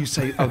on this show. You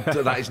say, oh,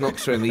 that is not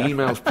true, and the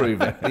emails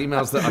prove it. The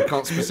emails that I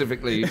can't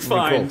specifically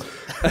recall.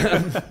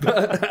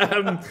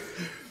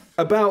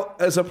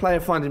 About, as a player,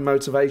 finding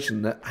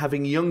motivation, that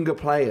having younger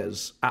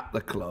players at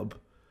the club,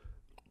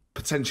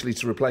 potentially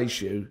to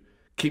replace you,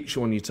 keeps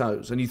you on your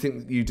toes. And you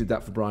think you did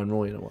that for Brian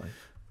Roy in a way?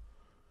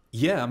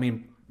 Yeah, I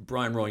mean,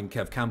 Brian Roy and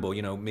Kev Campbell,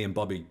 you know, me and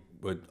Bobby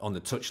were on the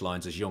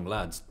touchlines as young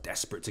lads,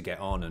 desperate to get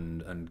on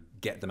and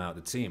get them out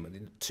of the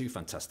team. Two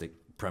fantastic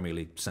Premier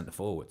League centre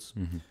forwards.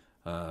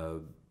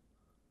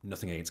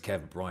 Nothing against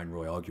Kev, but Brian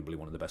Roy, arguably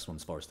one of the best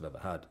ones Forest have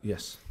ever had.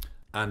 Yes.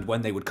 And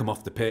when they would come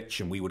off the pitch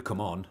and we would come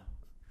on,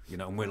 you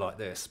know, and we're like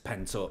this,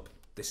 pent up.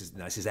 This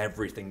is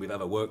everything we've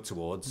ever worked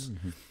towards.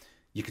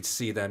 You could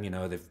see them, you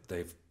know,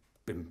 they've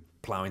been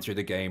ploughing through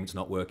the game. It's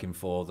not working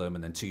for them,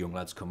 and then two young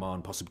lads come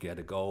on, possibly get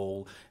a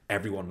goal.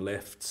 Everyone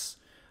lifts.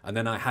 And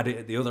then I had it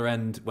at the other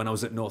end when I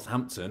was at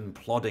Northampton,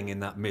 plodding in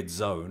that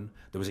mid-zone.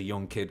 There was a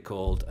young kid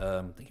called,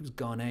 I think he was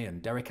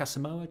Ghanaian, Derek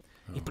Asamoah.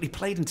 He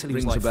played until he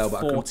was like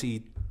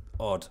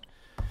 40-odd.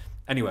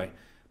 Anyway,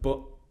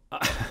 but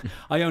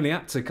I only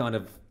had to kind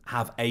of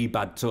have a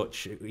bad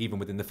touch, even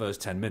within the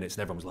first 10 minutes,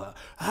 and everyone was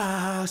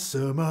like,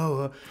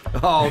 Samoa.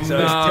 Oh, so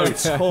no.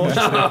 It's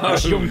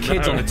torture. Young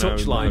kids on the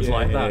touchlines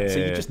like that. So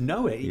you just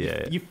know it.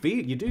 Yeah.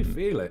 You do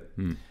feel it.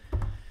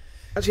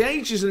 Actually,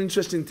 age is an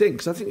interesting thing,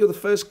 because I think you're the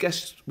first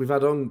guest we've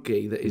had on,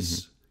 Guy, that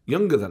is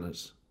younger than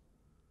us.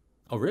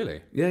 Oh,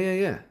 really?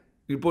 Yeah.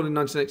 You were born in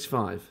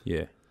 1985.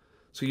 Yeah.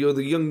 So you're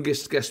the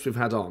youngest guest we've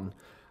had on.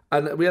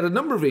 And we had a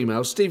number of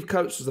emails. Steve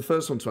Coates was the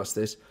first one to ask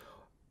this.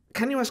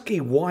 Can you ask Guy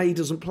why he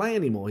doesn't play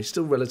anymore? He's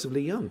still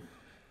relatively young.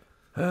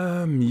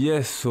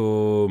 Yes,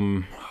 so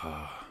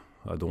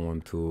I don't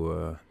want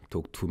to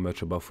talk too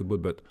much about football,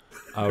 but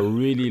I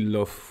really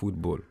love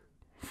football,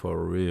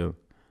 for real.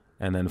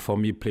 And then for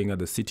me, playing at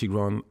the City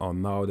Ground, or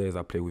nowadays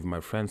I play with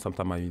my friends.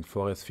 Sometimes I'm in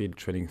Forest Field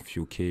training a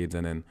few kids,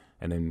 and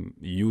then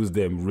use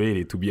them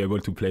really to be able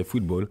to play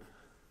football.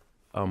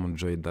 I'm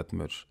enjoying that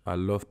much. I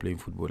love playing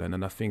football, and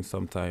then I think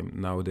sometimes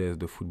nowadays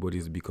the football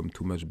has become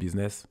too much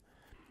business.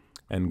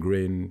 And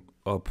growing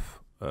up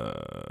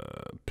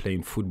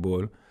playing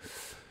football,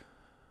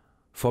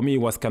 for me, it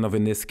was kind of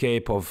an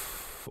escape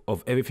of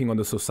everything on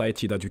the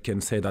society that you can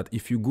say that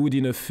if you're good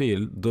in a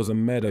field,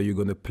 doesn't matter, you're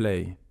going to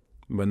play.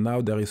 But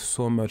now there is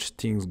so much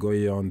things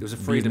going on. There's a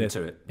freedom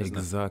to it.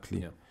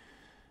 Exactly. Yeah.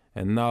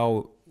 And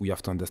now we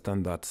have to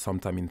understand that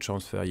sometime in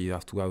transfer you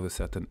have to have a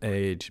certain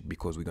age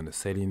because we're going to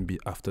sell in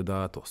after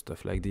that or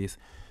stuff like this.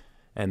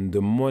 And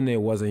the money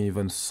wasn't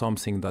even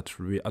something that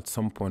at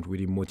some point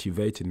really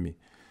motivated me.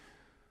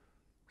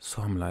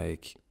 So I'm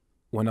like,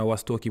 when I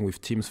was talking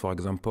with teams, for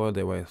example,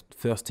 they were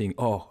first thing,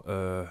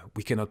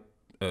 we cannot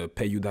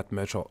pay you that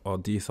much or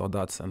this or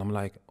that. And I'm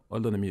like,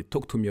 hold on a minute,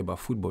 talk to me about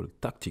football,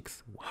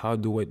 tactics,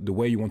 the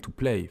way you want to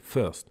play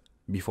first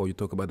before you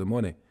talk about the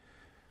money.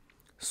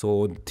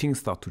 So things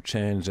start to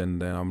change,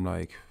 and then I'm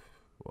like,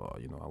 well,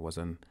 you know, I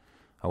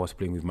was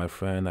playing with my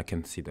friend. I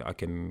can see that I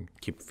can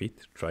keep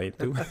fit, try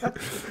to,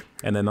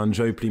 and then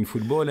enjoy playing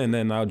football. And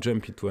then I'll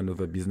jump into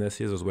another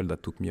businesses as well.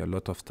 That took me a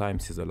lot of time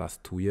since the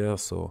last 2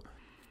 years. So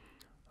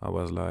I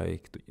was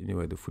like,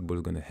 anyway, the football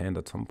is going to end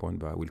at some point,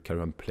 but I will carry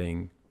on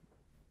playing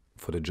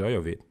for the joy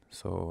of it.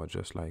 So I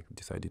just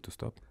decided to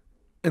stop.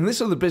 In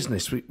this other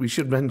business, we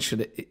should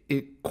mention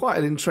it quite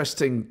an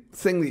interesting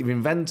thing that you've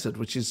invented,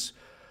 which is,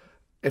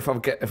 if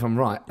I'm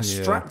right, a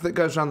strap that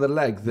goes around the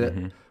leg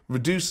that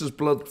reduces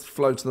blood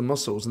flow to the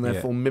muscles and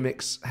therefore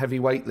mimics heavy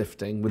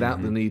weightlifting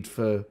without the need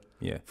for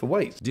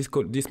weight.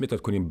 This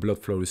method called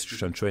blood flow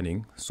restriction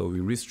training. So we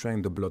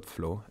restrain the blood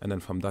flow, and then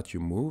from that you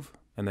move,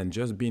 and then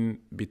just being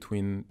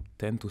between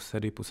 10 to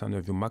 30%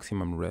 of your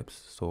maximum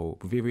reps, so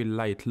very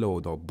light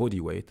load or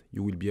body weight,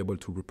 you will be able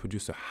to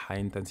reproduce a high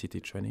intensity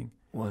training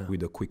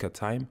with a quicker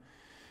time.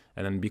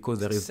 And then because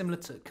there is similar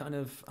to kind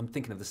of, I'm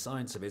thinking of the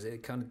science of it, is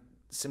it kind of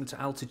similar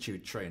to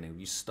altitude training?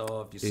 You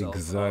starve yourself.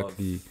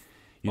 Exactly.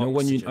 You know,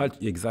 when you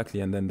exactly,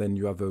 and then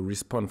you have a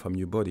response from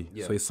your body.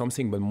 Yeah. So it's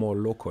something but more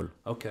local.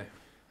 Okay.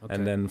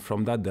 And then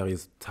from that there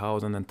is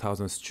thousands and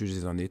thousands of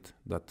studies on it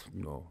that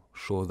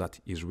shows that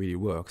it really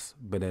works.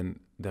 But then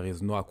there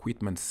is no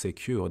equipment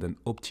secured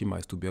and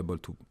optimized to be able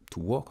to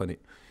work on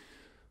it.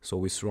 So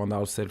we surround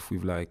ourselves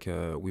with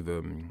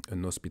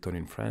an hospital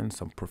in France,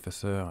 some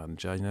professor,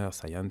 engineer,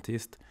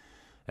 scientist,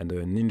 and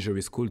an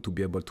injury school to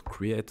be able to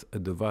create a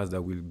device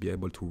that will be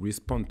able to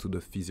respond to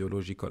the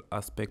physiological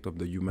aspect of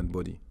the human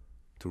body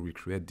to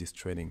recreate this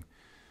training.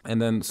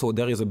 And then, so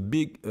there is a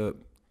big,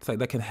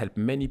 that can help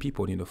many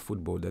people in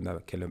football,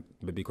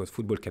 because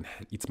football can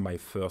help. It's my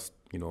first,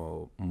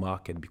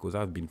 market, because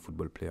I've been a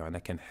football player and I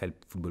can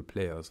help football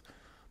players.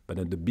 But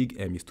then the big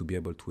aim is to be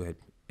able to help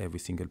every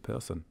single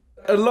person.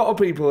 A lot of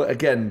people,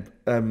 again,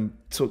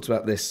 talked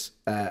about this,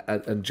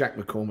 and Jack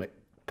McCormick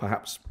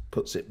perhaps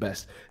puts it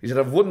best. He said,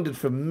 I've wondered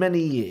for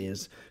many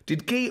years,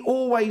 did Guy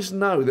always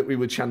know that we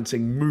were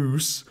chanting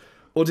moose,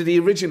 or did he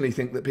originally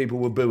think that people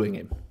were booing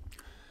him?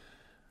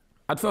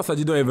 At first, I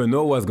didn't even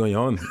know what's going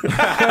on.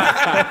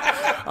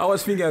 I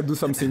was thinking I'd do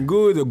something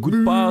good, a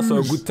good pass or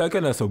a good tackle,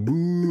 and I said,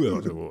 boo.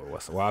 I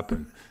was like, what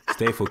happened?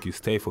 Stay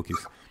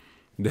focused.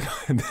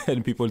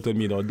 Then people told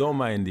me, no, don't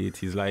mind it.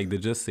 He's like, they're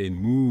just saying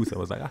moose. I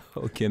was like,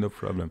 okay, no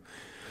problem.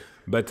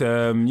 But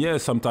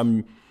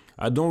sometimes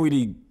I don't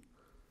really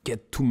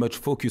get too much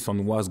focus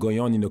on what's going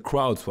on in the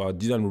crowd, so I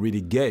didn't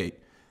really get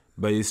it.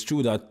 But it's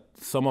true that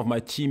some of my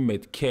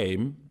teammates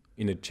came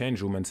in a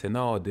change room and said,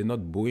 no, they're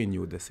not booing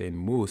you, they're saying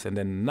moose. And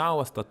then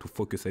now I start to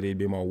focus a little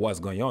bit more on what's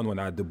going on when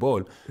I had the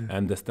ball. I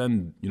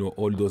understand,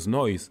 all those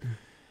noise.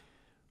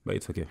 But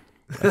it's okay.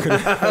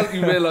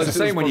 You realise it's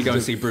the same when you go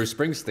and see Bruce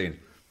Springsteen.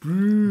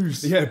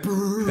 Bruce. Yeah,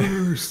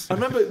 Bruce. I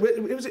remember,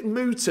 was it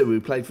Mutu who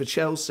played for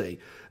Chelsea?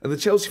 And the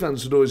Chelsea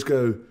fans would always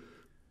go,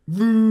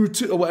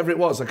 Mutu, or whatever it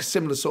was, like a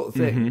similar sort of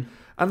thing. Mm-hmm.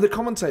 And the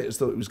commentators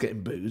thought he was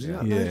getting booed.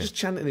 They're just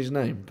chanting his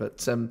name.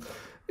 But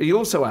he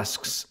also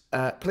asks,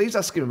 please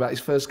ask him about his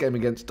first game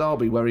against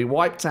Derby, where he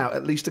wiped out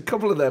at least a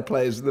couple of their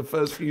players in the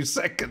first few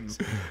seconds.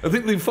 I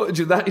think the footage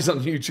of that is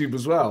on YouTube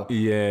as well.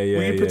 Yeah.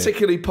 Were you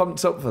particularly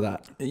pumped up for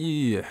that?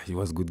 Yeah, it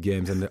was good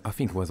games. And I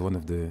think it was one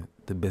of the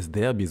best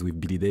derbies with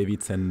Billy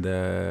Davids and,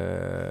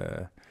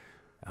 I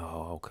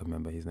can't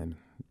remember his name,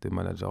 the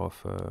manager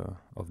of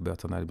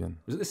Burton Albion.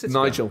 Was it the City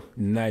Nigel? Ground?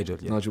 Nigel,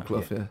 yeah. Nigel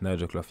Clough, yeah.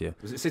 Nigel Clough, yeah.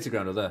 Was it City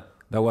Ground or there?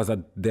 That was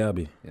at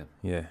Derby.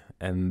 Yeah.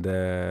 And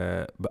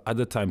but at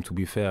the time, to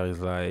be fair, it's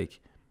like,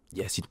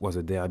 yes, it was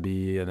a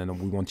derby, and then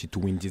we wanted to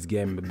win this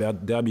game.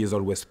 But derby is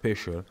always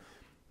special.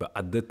 But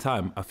at the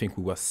time, I think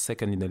we were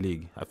second in the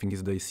league. I think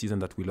it's the season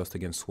that we lost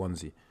against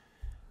Swansea.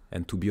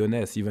 And to be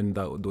honest, even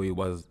though it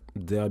was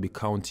Derby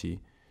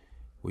County,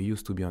 we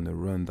used to be on a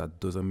run that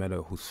doesn't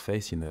matter who's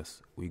facing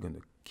us, we're going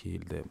to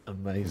kill them.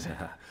 Amazing.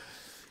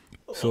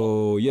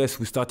 So, yes,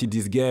 we started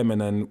this game,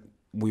 and then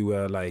we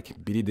were like,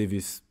 Billy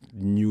Davis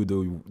knew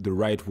the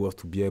right words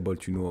to be able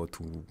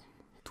to,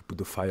 to put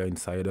the fire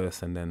inside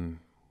us, and then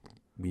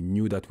we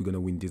knew that we're going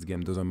to win this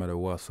game, doesn't matter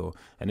what. So,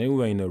 and then we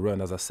were in a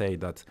run, as I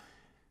said, that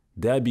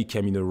Derby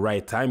came in the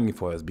right timing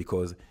for us,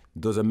 because it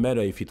doesn't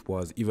matter if it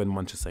was even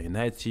Manchester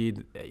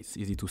United, it's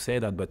easy to say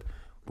that, but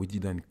we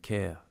didn't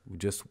care. We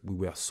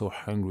were so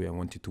hungry and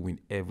wanted to win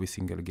every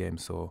single game.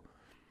 So,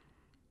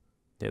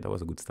 yeah, that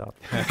was a good start.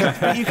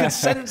 But you could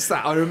sense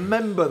that. I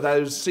remember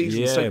those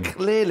seasons so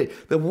clearly.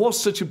 There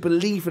was such a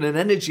belief and an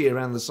energy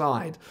around the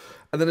side.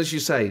 And then, as you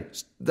say,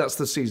 that's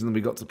the season that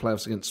we got to the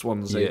playoffs against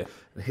Swansea. Yeah.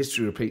 The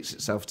history repeats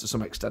itself to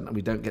some extent, and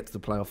we don't get to the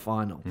playoff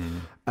final.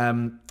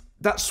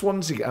 That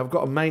Swansea, I've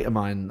got a mate of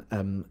mine,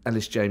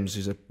 Ellis James,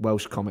 who's a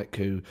Welsh comic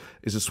who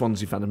is a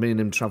Swansea fan, and me and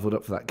him travelled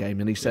up for that game,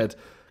 and he said,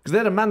 because they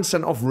had a man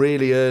sent off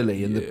really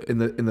early in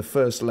the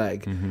first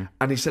leg,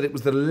 and he said it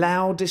was the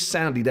loudest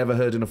sound he'd ever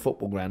heard in a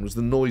football ground, was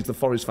the noise the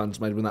Forest fans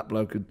made when that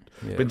bloke had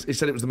been, he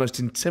said it was the most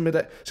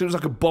intimidating, so it was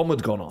like a bomb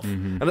had gone off.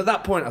 And at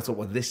that point I thought,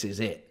 well, this is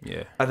it.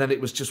 And then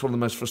it was just one of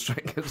the most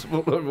frustrating games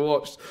I've ever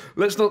watched.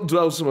 Let's not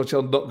dwell so much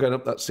on not going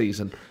up that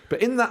season.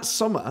 But in that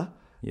summer,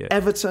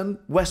 Everton,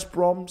 West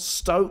Brom,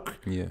 Stoke,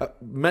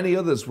 many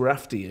others were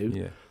after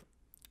you.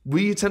 Were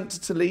you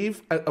tempted to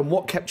leave? And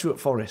what kept you at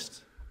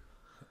Forest?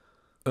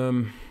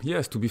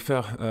 Yes, to be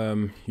fair,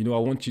 I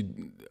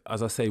wanted,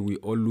 as I say, we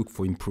all look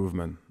for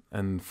improvement.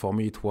 And for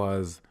me, it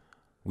was,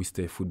 we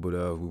stay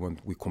footballer,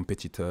 we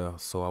competitor.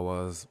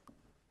 So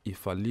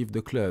if I leave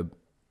the club,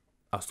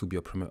 it has to be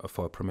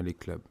for a Premier League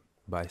club.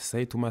 But I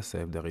say to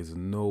myself, there is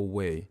no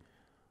way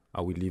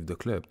I will leave the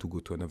club to go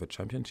to another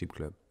Championship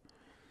club.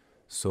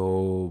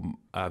 So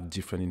I have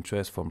different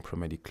interests from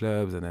Premier League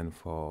clubs, and then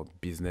for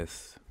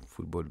business,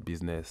 football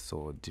business,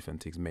 so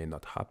different things may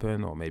not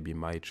happen, or maybe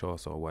my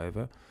choice or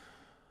whatever.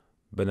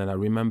 But then I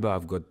remember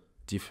I've got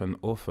different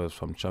offers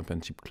from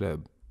Championship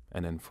club,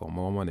 and then for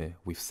more money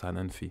with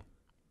sign-in fee.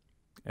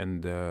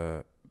 And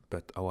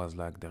but I was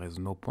like, there is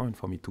no point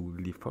for me to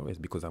leave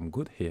Forest because I'm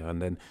good here. And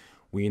then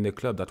we're in a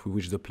club that we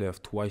reached the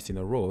playoff twice in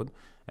a row,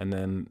 and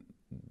then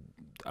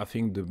I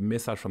think the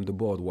message from the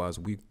board was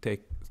we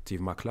take Steve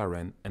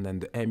McLaren, and then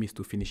the aim is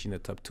to finish in the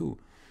top 2.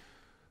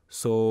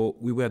 So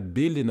we were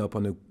building up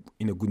in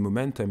a good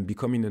momentum,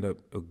 becoming a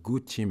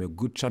good team, a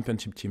good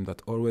Championship team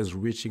that always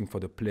reaching for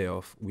the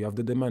playoff. We have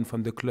the demand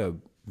from the club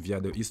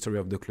via the history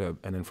of the club,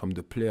 and then from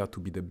the player to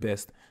be the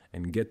best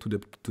and get to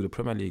the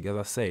Premier League. As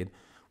I said,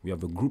 we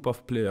have a group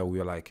of players. We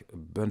are like a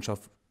bunch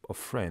of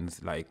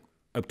friends. Like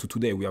up to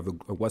today, we have a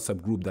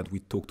WhatsApp group that we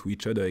talk to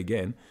each other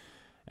again.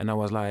 And I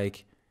was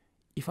like,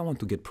 if I want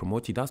to get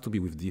promoted, it has to be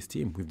with this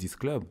team, with this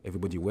club.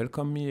 Everybody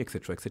welcome me,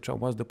 etc., etc.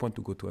 What's the point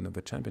to go to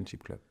another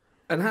Championship club?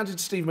 And how did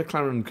Steve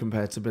McLaren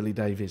compare to Billy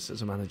Davies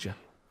as a manager?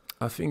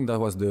 I think that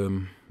was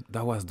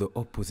the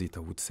opposite, I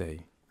would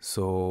say.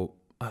 So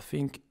I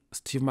think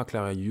Steve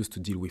McLaren used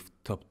to deal with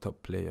top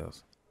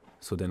players.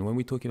 So then when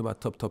we're talking about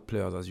top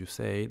players, as you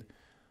said,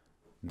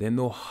 they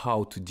know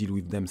how to deal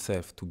with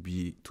themselves to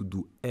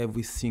do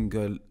every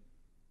single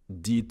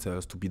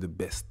details to be the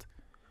best.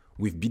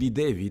 With Billy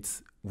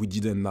Davids, we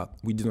didn't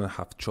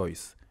have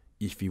choice.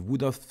 If he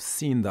would have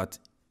seen that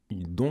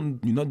you're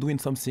not doing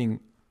something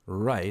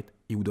right,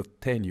 he would have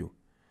tell you.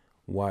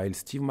 While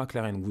Steve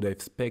McLaren would have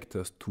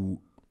expected us to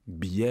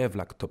behave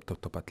like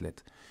top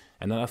athlete.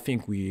 And then I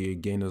think we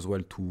gain as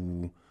well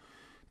to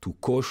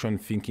caution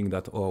thinking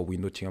that, oh, we're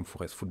Nottingham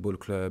Forest Football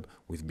Club,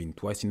 we've been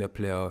twice in the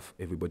playoff,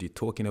 everybody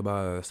talking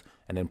about us,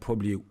 and then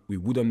probably we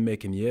wouldn't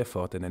make any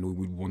effort and then we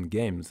would win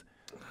games.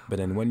 But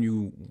then when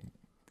you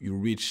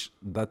reach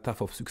that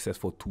type of success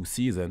for 2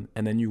 seasons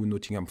and then you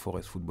Nottingham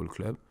Forest Football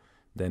Club,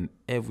 then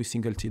every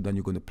single team that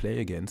you're going to play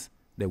against,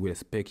 they will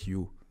expect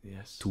you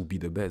to be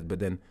the best. But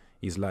then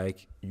it's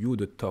like you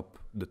the top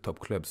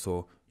club,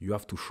 so you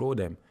have to show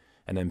them.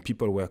 And then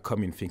people were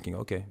coming thinking,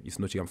 okay, it's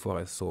Nottingham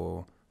Forest,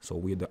 so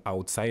we're the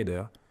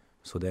outsider.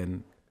 So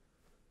then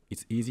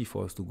it's easy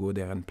for us to go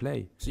there and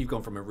play. So you've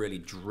gone from a really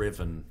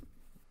driven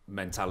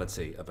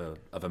mentality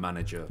of a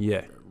manager,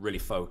 really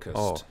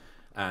focused,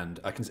 and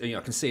I can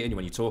see it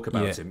when you talk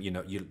about him. You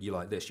know, you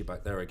like this, you're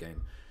back there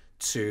again,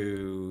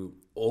 to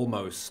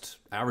almost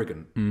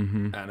arrogant.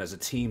 And as a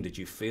team, did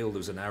you feel there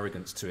was an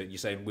arrogance to it? You're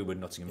saying we were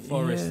Nottingham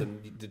Forest,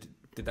 and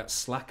did that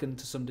slacken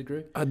to some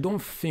degree? I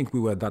don't think we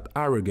were that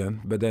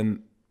arrogant, but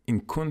then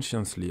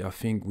unconsciously, I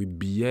think we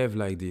behave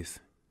like this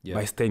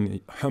by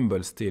staying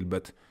humble still.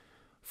 But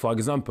for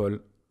example,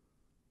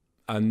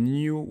 I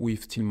knew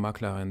with Team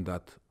McLaren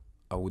that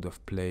I would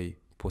have played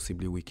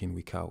possibly week in,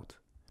 week out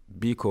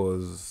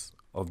because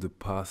of the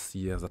past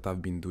years that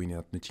I've been doing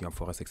at Nottingham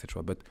Forest,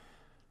 etc. But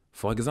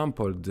for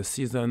example, the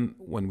season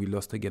when we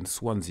lost against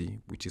Swansea,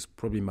 which is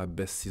probably my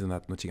best season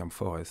at Nottingham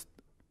Forest,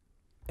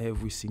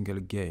 every single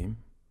game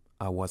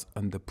I was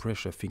under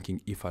pressure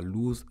thinking if I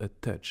lose a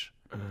touch,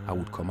 I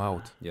would come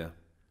out. Yeah.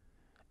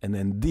 And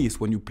then this,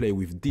 when you play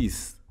with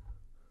this,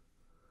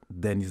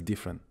 then it's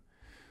different.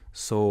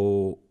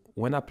 So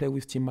when I played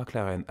with Team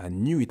McLaren, I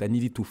knew it. I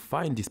needed to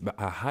find this, but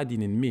I had it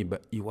in me,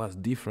 but it was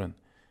different.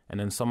 And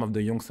then some of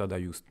the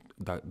youngsters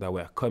that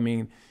were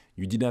coming,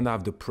 you didn't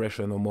have the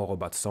pressure no more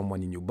about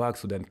someone in your back,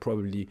 so then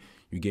probably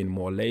you get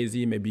more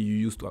lazy. Maybe you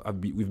used to have,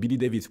 with Billy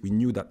Davies, I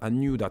knew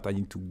that I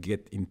need to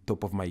get in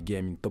top of my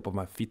game, in top of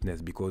my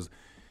fitness, because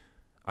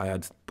I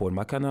had Paul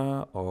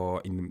McKenna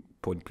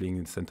playing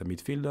in centre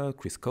midfielder,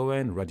 Chris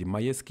Cohen, Radim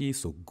Majewski,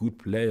 so good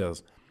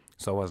players.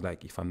 So I was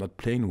like, if I'm not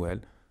playing well,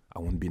 I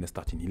won't be in a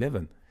starting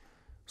 11.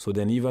 So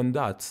then even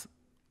that,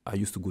 I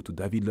used to go to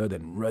David Ludd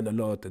and run a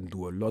lot and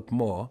do a lot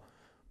more.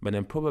 But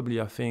then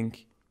probably I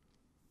think,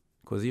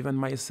 because even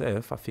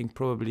myself, I think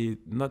probably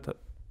not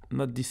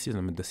this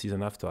season, but the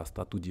season after, I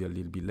start to do a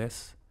little bit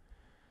less.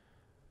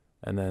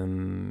 And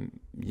then,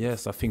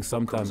 yes, I think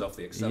sometimes... Comes off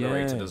the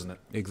accelerator, doesn't it?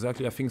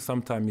 Exactly. I think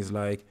sometimes it's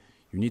like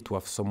you need to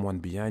have someone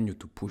behind you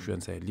to push you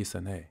and say,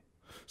 listen, hey.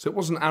 So it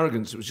wasn't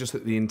arrogance, it was just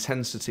that the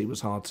intensity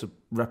was hard to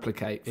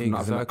replicate from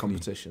having that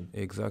competition.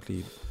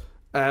 Exactly.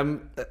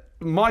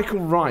 Michael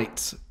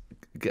Wright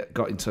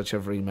got in touch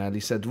over email. He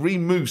said, Guy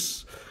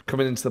Moussi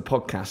coming into the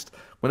podcast.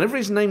 Whenever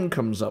his name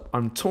comes up,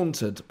 I'm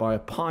taunted by a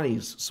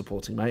Pies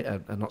supporting mate,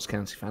 a Notts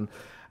County fan,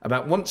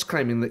 about once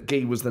claiming that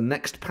Guy was the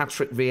next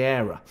Patrick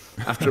Vieira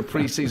after a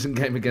pre-season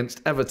game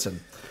against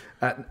Everton.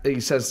 He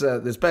says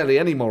there's barely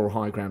any moral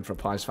high ground for a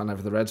Pies fan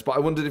over the Reds, but I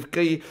wondered if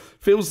Guy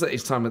feels that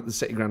his time at the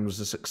City Ground was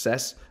a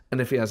success and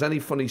if he has any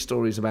funny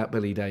stories about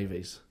Billy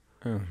Davies.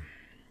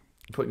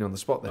 Putting you on the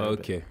spot there.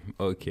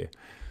 Okay.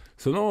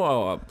 So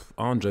no,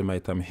 I enjoy my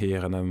time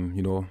here,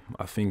 and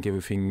I think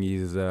everything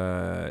is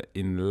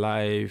in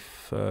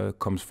life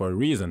comes for a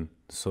reason.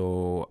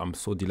 So I'm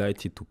so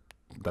delighted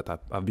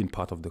that I've been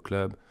part of the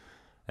club,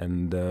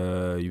 and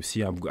you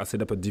see, I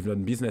set up a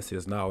different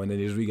businesses now, and it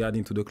is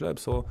regarding to the club.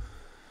 So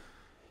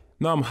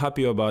no, I'm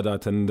happy about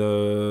that. And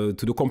to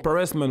the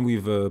comparison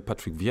with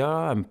Patrick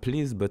Vieira, I'm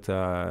pleased, but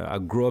I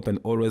grew up and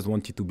always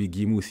wanted to be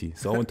Guy Moussi.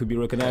 So I want to be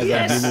recognized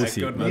as Guy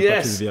Moussi. Good man.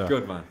 Yes,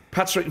 good man.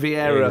 Patrick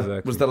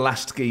Vieira was the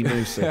last Guy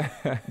Moussi.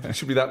 It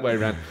should be that way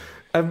around.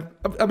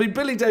 I mean,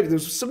 Billy Davies, there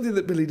was something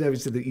that Billy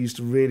Davies did that used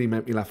to really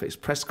make me laugh at his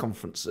press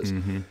conferences.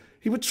 Mm-hmm.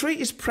 He would treat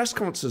his press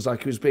conferences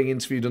like he was being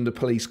interviewed under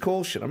police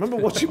caution. I remember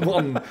watching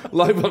one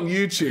live on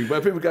YouTube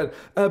where people were going,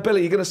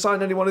 Billy, you're going to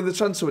sign anyone in the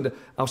transfer window?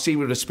 I'll see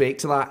with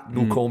respect to that.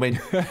 No comment.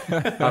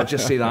 I'll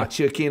just say that.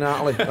 Turkey,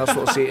 Natalie. That's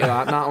what I say to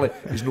that. Natalie,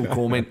 there's no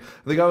comment.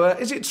 They go,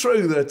 is it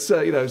true that,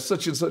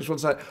 such and such one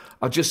said,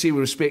 I'll just say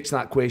with respect to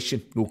that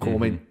question. No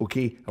comment. Mm-hmm.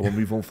 Okay, I will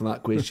move on from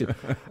that question.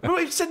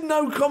 Remember, he said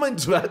no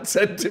comment about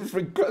 10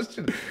 different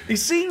questions. He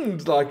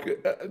seemed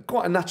like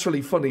quite a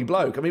naturally funny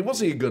bloke. I mean, was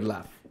he a good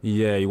laugh?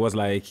 Yeah, it was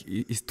like,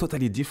 it's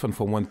totally different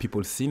from when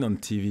people seen on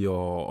TV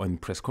or in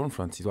press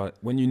conferences.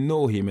 When you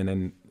know him and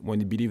then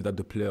when you believe that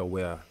the player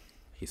were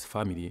his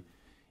family,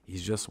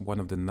 he's just one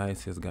of the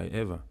nicest guy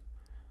ever.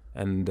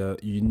 And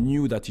you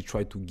knew that he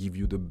tried to give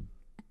you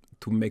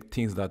to make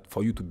things that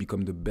for you to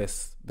become the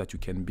best that you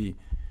can be.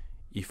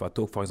 If I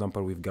talk, for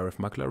example, with Gareth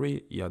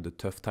McClary, he had a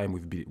tough time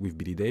with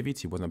Billy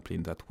Davies. He wasn't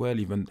playing that well,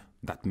 even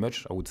that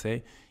much, I would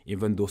say,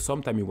 even though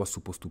sometimes he was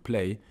supposed to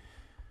play.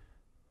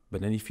 But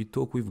then if you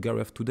talk with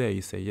Gareth today,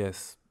 he say,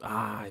 yes,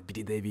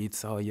 Billy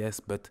Davies, oh yes,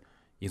 but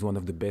he's one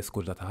of the best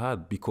coaches that I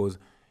had, because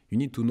you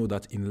need to know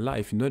that in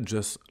life, you're not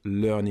just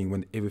learning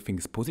when everything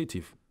is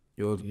positive.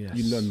 You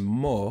learn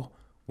more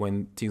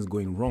when things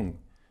going wrong.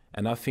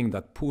 And I think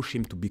that push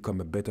him to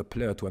become a better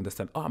player, to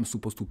understand, I'm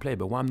supposed to play,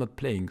 but why I'm not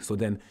playing? So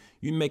then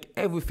you make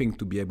everything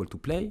to be able to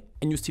play,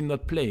 and you're still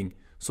not playing.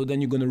 So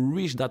then you're going to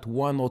reach that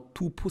 1 or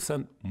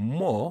 2%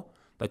 more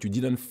that you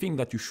didn't think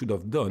that you should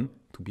have done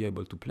to be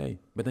able to play.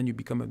 But then you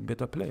become a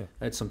better player.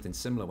 I had something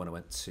similar when I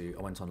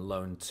went on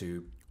loan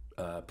to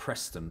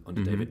Preston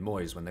under David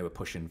Moyes when they were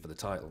pushing for the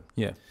title.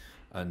 Yeah.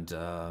 And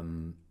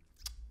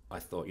I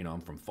thought,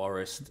 I'm from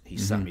Forest. He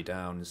sat me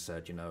down and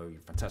said, you're a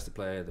fantastic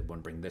player. They want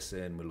to bring this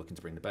in. We're looking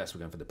to bring the best. We're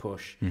going for the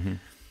push.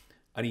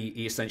 And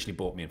he essentially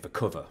brought me in for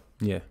cover.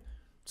 Yeah.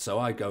 So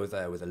I go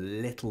there with a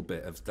little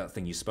bit of that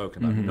thing you've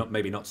spoken about.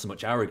 Maybe not so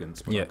much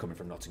arrogance, but I'm coming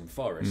from Nottingham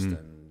Forest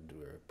and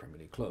we're a Premier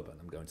League club and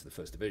I'm going to the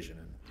First Division.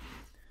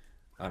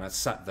 And I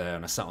sat there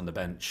and I sat on the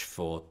bench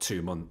for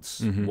 2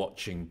 months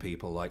watching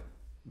people like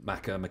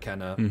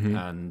McKenna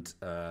and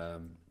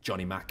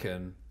Johnny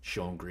Macken,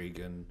 Sean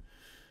Gregan.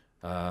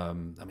 They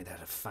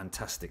had a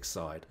fantastic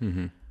side.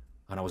 And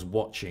I was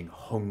watching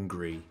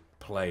hungry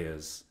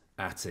players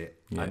at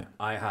it. Yeah. And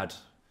I had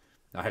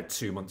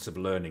 2 months of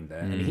learning there.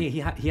 And he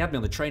had me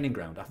on the training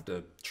ground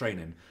after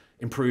training,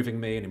 improving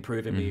me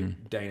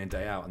day in and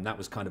day out. And that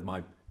was kind of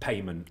my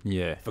payment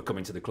for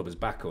coming to the club as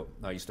backup.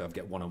 I used to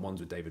get one-on-ones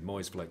with David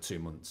Moyes for like 2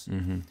 months.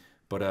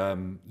 But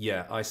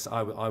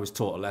I was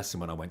taught a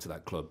lesson when I went to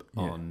that club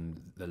on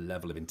the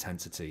level of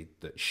intensity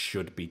that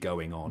should be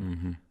going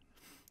on.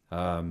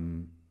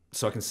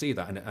 So I can see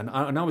that, and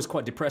I was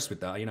quite depressed with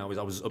that. I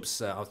was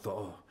upset. I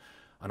thought,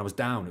 and I was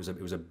down.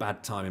 It was a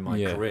bad time in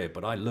my career,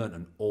 but I learned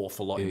an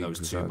awful lot in those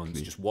 2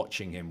 months, just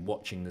watching him,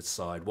 watching the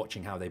side,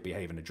 watching how they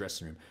behave in a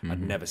dressing room. I'd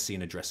never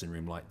seen a dressing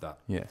room like that,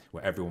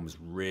 where everyone was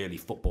really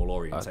football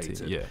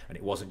orientated, and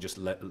it wasn't just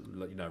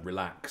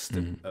relaxed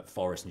at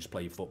Forest and just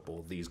play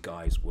football. These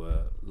guys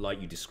were,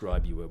 like you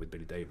described, you were with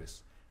Billy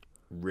Davis,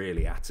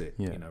 really at it,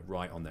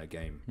 right on their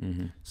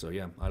game. So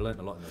I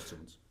learned a lot in those 2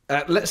 months.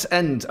 Let's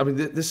end.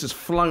 This has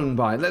flown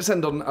by. Let's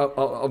end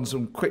on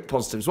some quick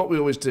positives. What we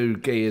always do,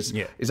 Guy, is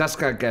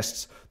ask our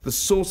guests the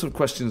sort of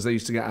questions they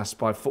used to get asked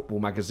by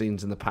football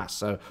magazines in the past.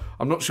 So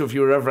I'm not sure if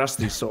you were ever asked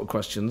these sort of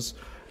questions.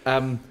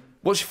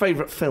 What's your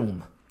favourite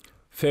film?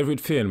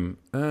 Favourite film?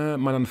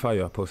 Man on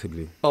Fire,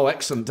 possibly. Oh,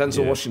 excellent.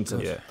 Denzel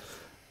Washington. Yeah.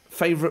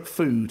 Favourite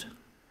food?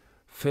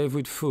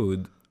 Favourite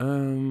food?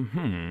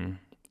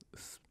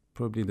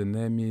 Probably the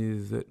name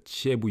is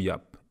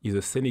Chiebouyap. It's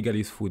a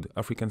Senegalese food,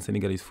 African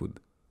Senegalese food.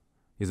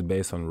 It's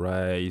based on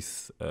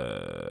rice,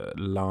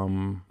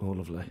 lamb. Oh,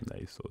 lovely.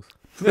 Nice sauce.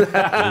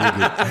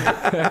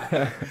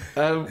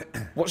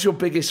 What's your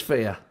biggest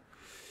fear?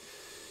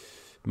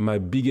 My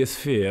biggest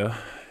fear?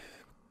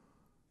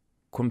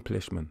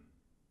 Complacent.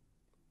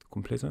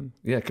 Complacent?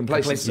 Yeah,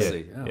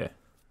 complacency. Yeah.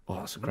 Oh,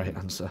 that's a great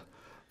answer.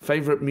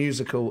 Favourite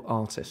musical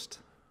artist?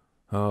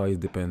 Oh, it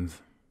depends.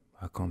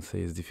 I can't say.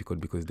 It's difficult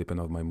because it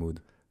depends on my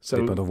mood. So,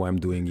 depends on what I'm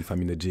doing, if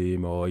I'm in the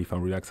gym or if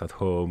I'm relaxed at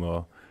home.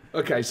 Or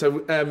okay, so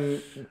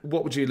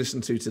what would you listen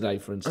to today,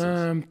 for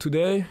instance?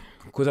 Today,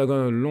 because I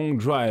got a long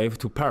drive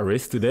to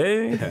Paris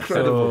today.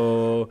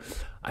 Incredible.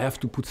 So I have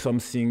to put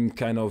something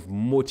kind of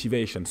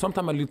motivation.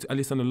 Sometimes I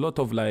listen a lot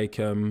of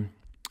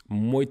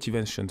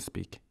motivation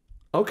speak.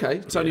 Okay,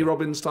 Tony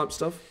Robbins type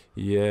stuff?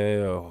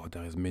 Yeah,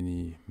 there is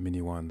many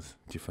ones,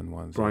 different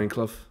ones. Brian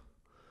Clough?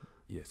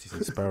 Yes, it's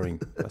inspiring.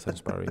 That's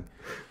inspiring.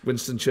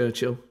 Winston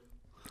Churchill?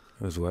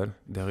 As well.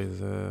 There is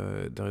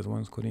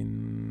one called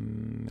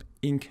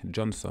Ink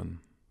Johnson.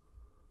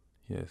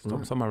 Yes,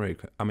 some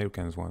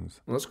Americans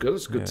ones. Well, that's good.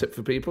 That's a good tip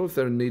for people if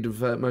they're in need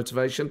of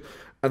motivation.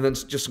 And then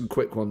just some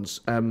quick ones.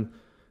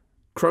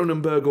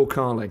 Cronenberg or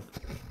Carling?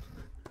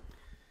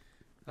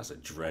 That's a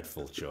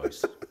dreadful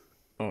choice.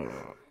 I'm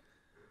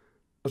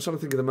trying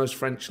to think of the most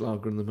French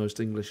lager and the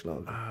most English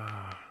lager.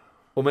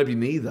 Or maybe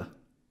neither.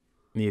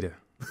 Neither.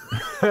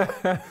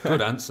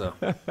 Good answer.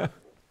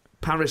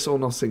 Paris or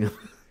Nottingham?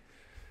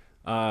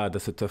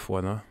 That's a tough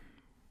one, huh?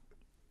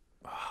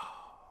 Oh,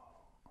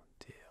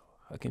 dear.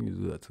 How can you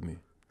do that to me?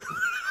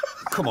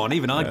 Come on,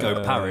 even I'd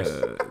go Paris.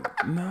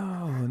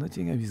 No,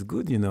 Nottingham is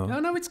good,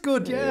 No, it's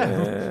good,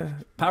 yeah.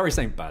 Paris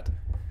ain't bad.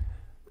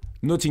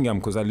 Nottingham,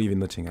 because I live in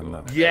Nottingham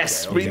now.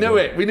 Yes, we knew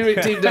it. We knew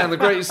it deep down, the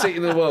greatest city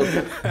in the world.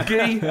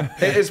 Guy,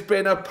 it has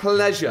been a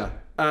pleasure.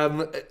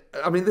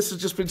 This has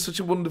just been such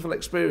a wonderful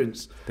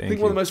experience. Thank I think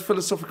you. one of the most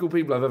philosophical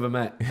people I've ever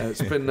met.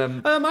 It's been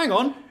hang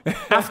on.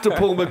 after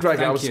Paul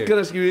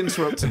McGregor. You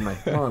interrupted me.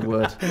 My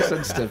word,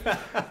 sensitive.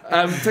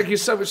 Thank you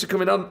so much for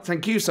coming on.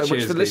 Thank you so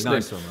much for listening.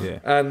 Nice one,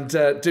 man. And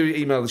do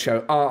email the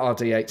show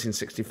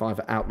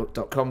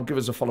rrd1865@outlook.com. Give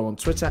us a follow on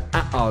Twitter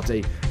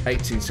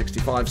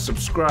 @rd1865.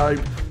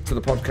 Subscribe to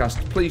the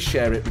podcast. Please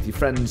share it with your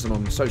friends and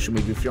on social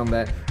media if you're on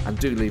there. And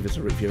do leave us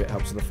a review. It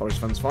helps other Forest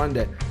fans find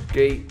it.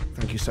 Guy,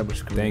 thank you so much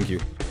for coming. Thank you.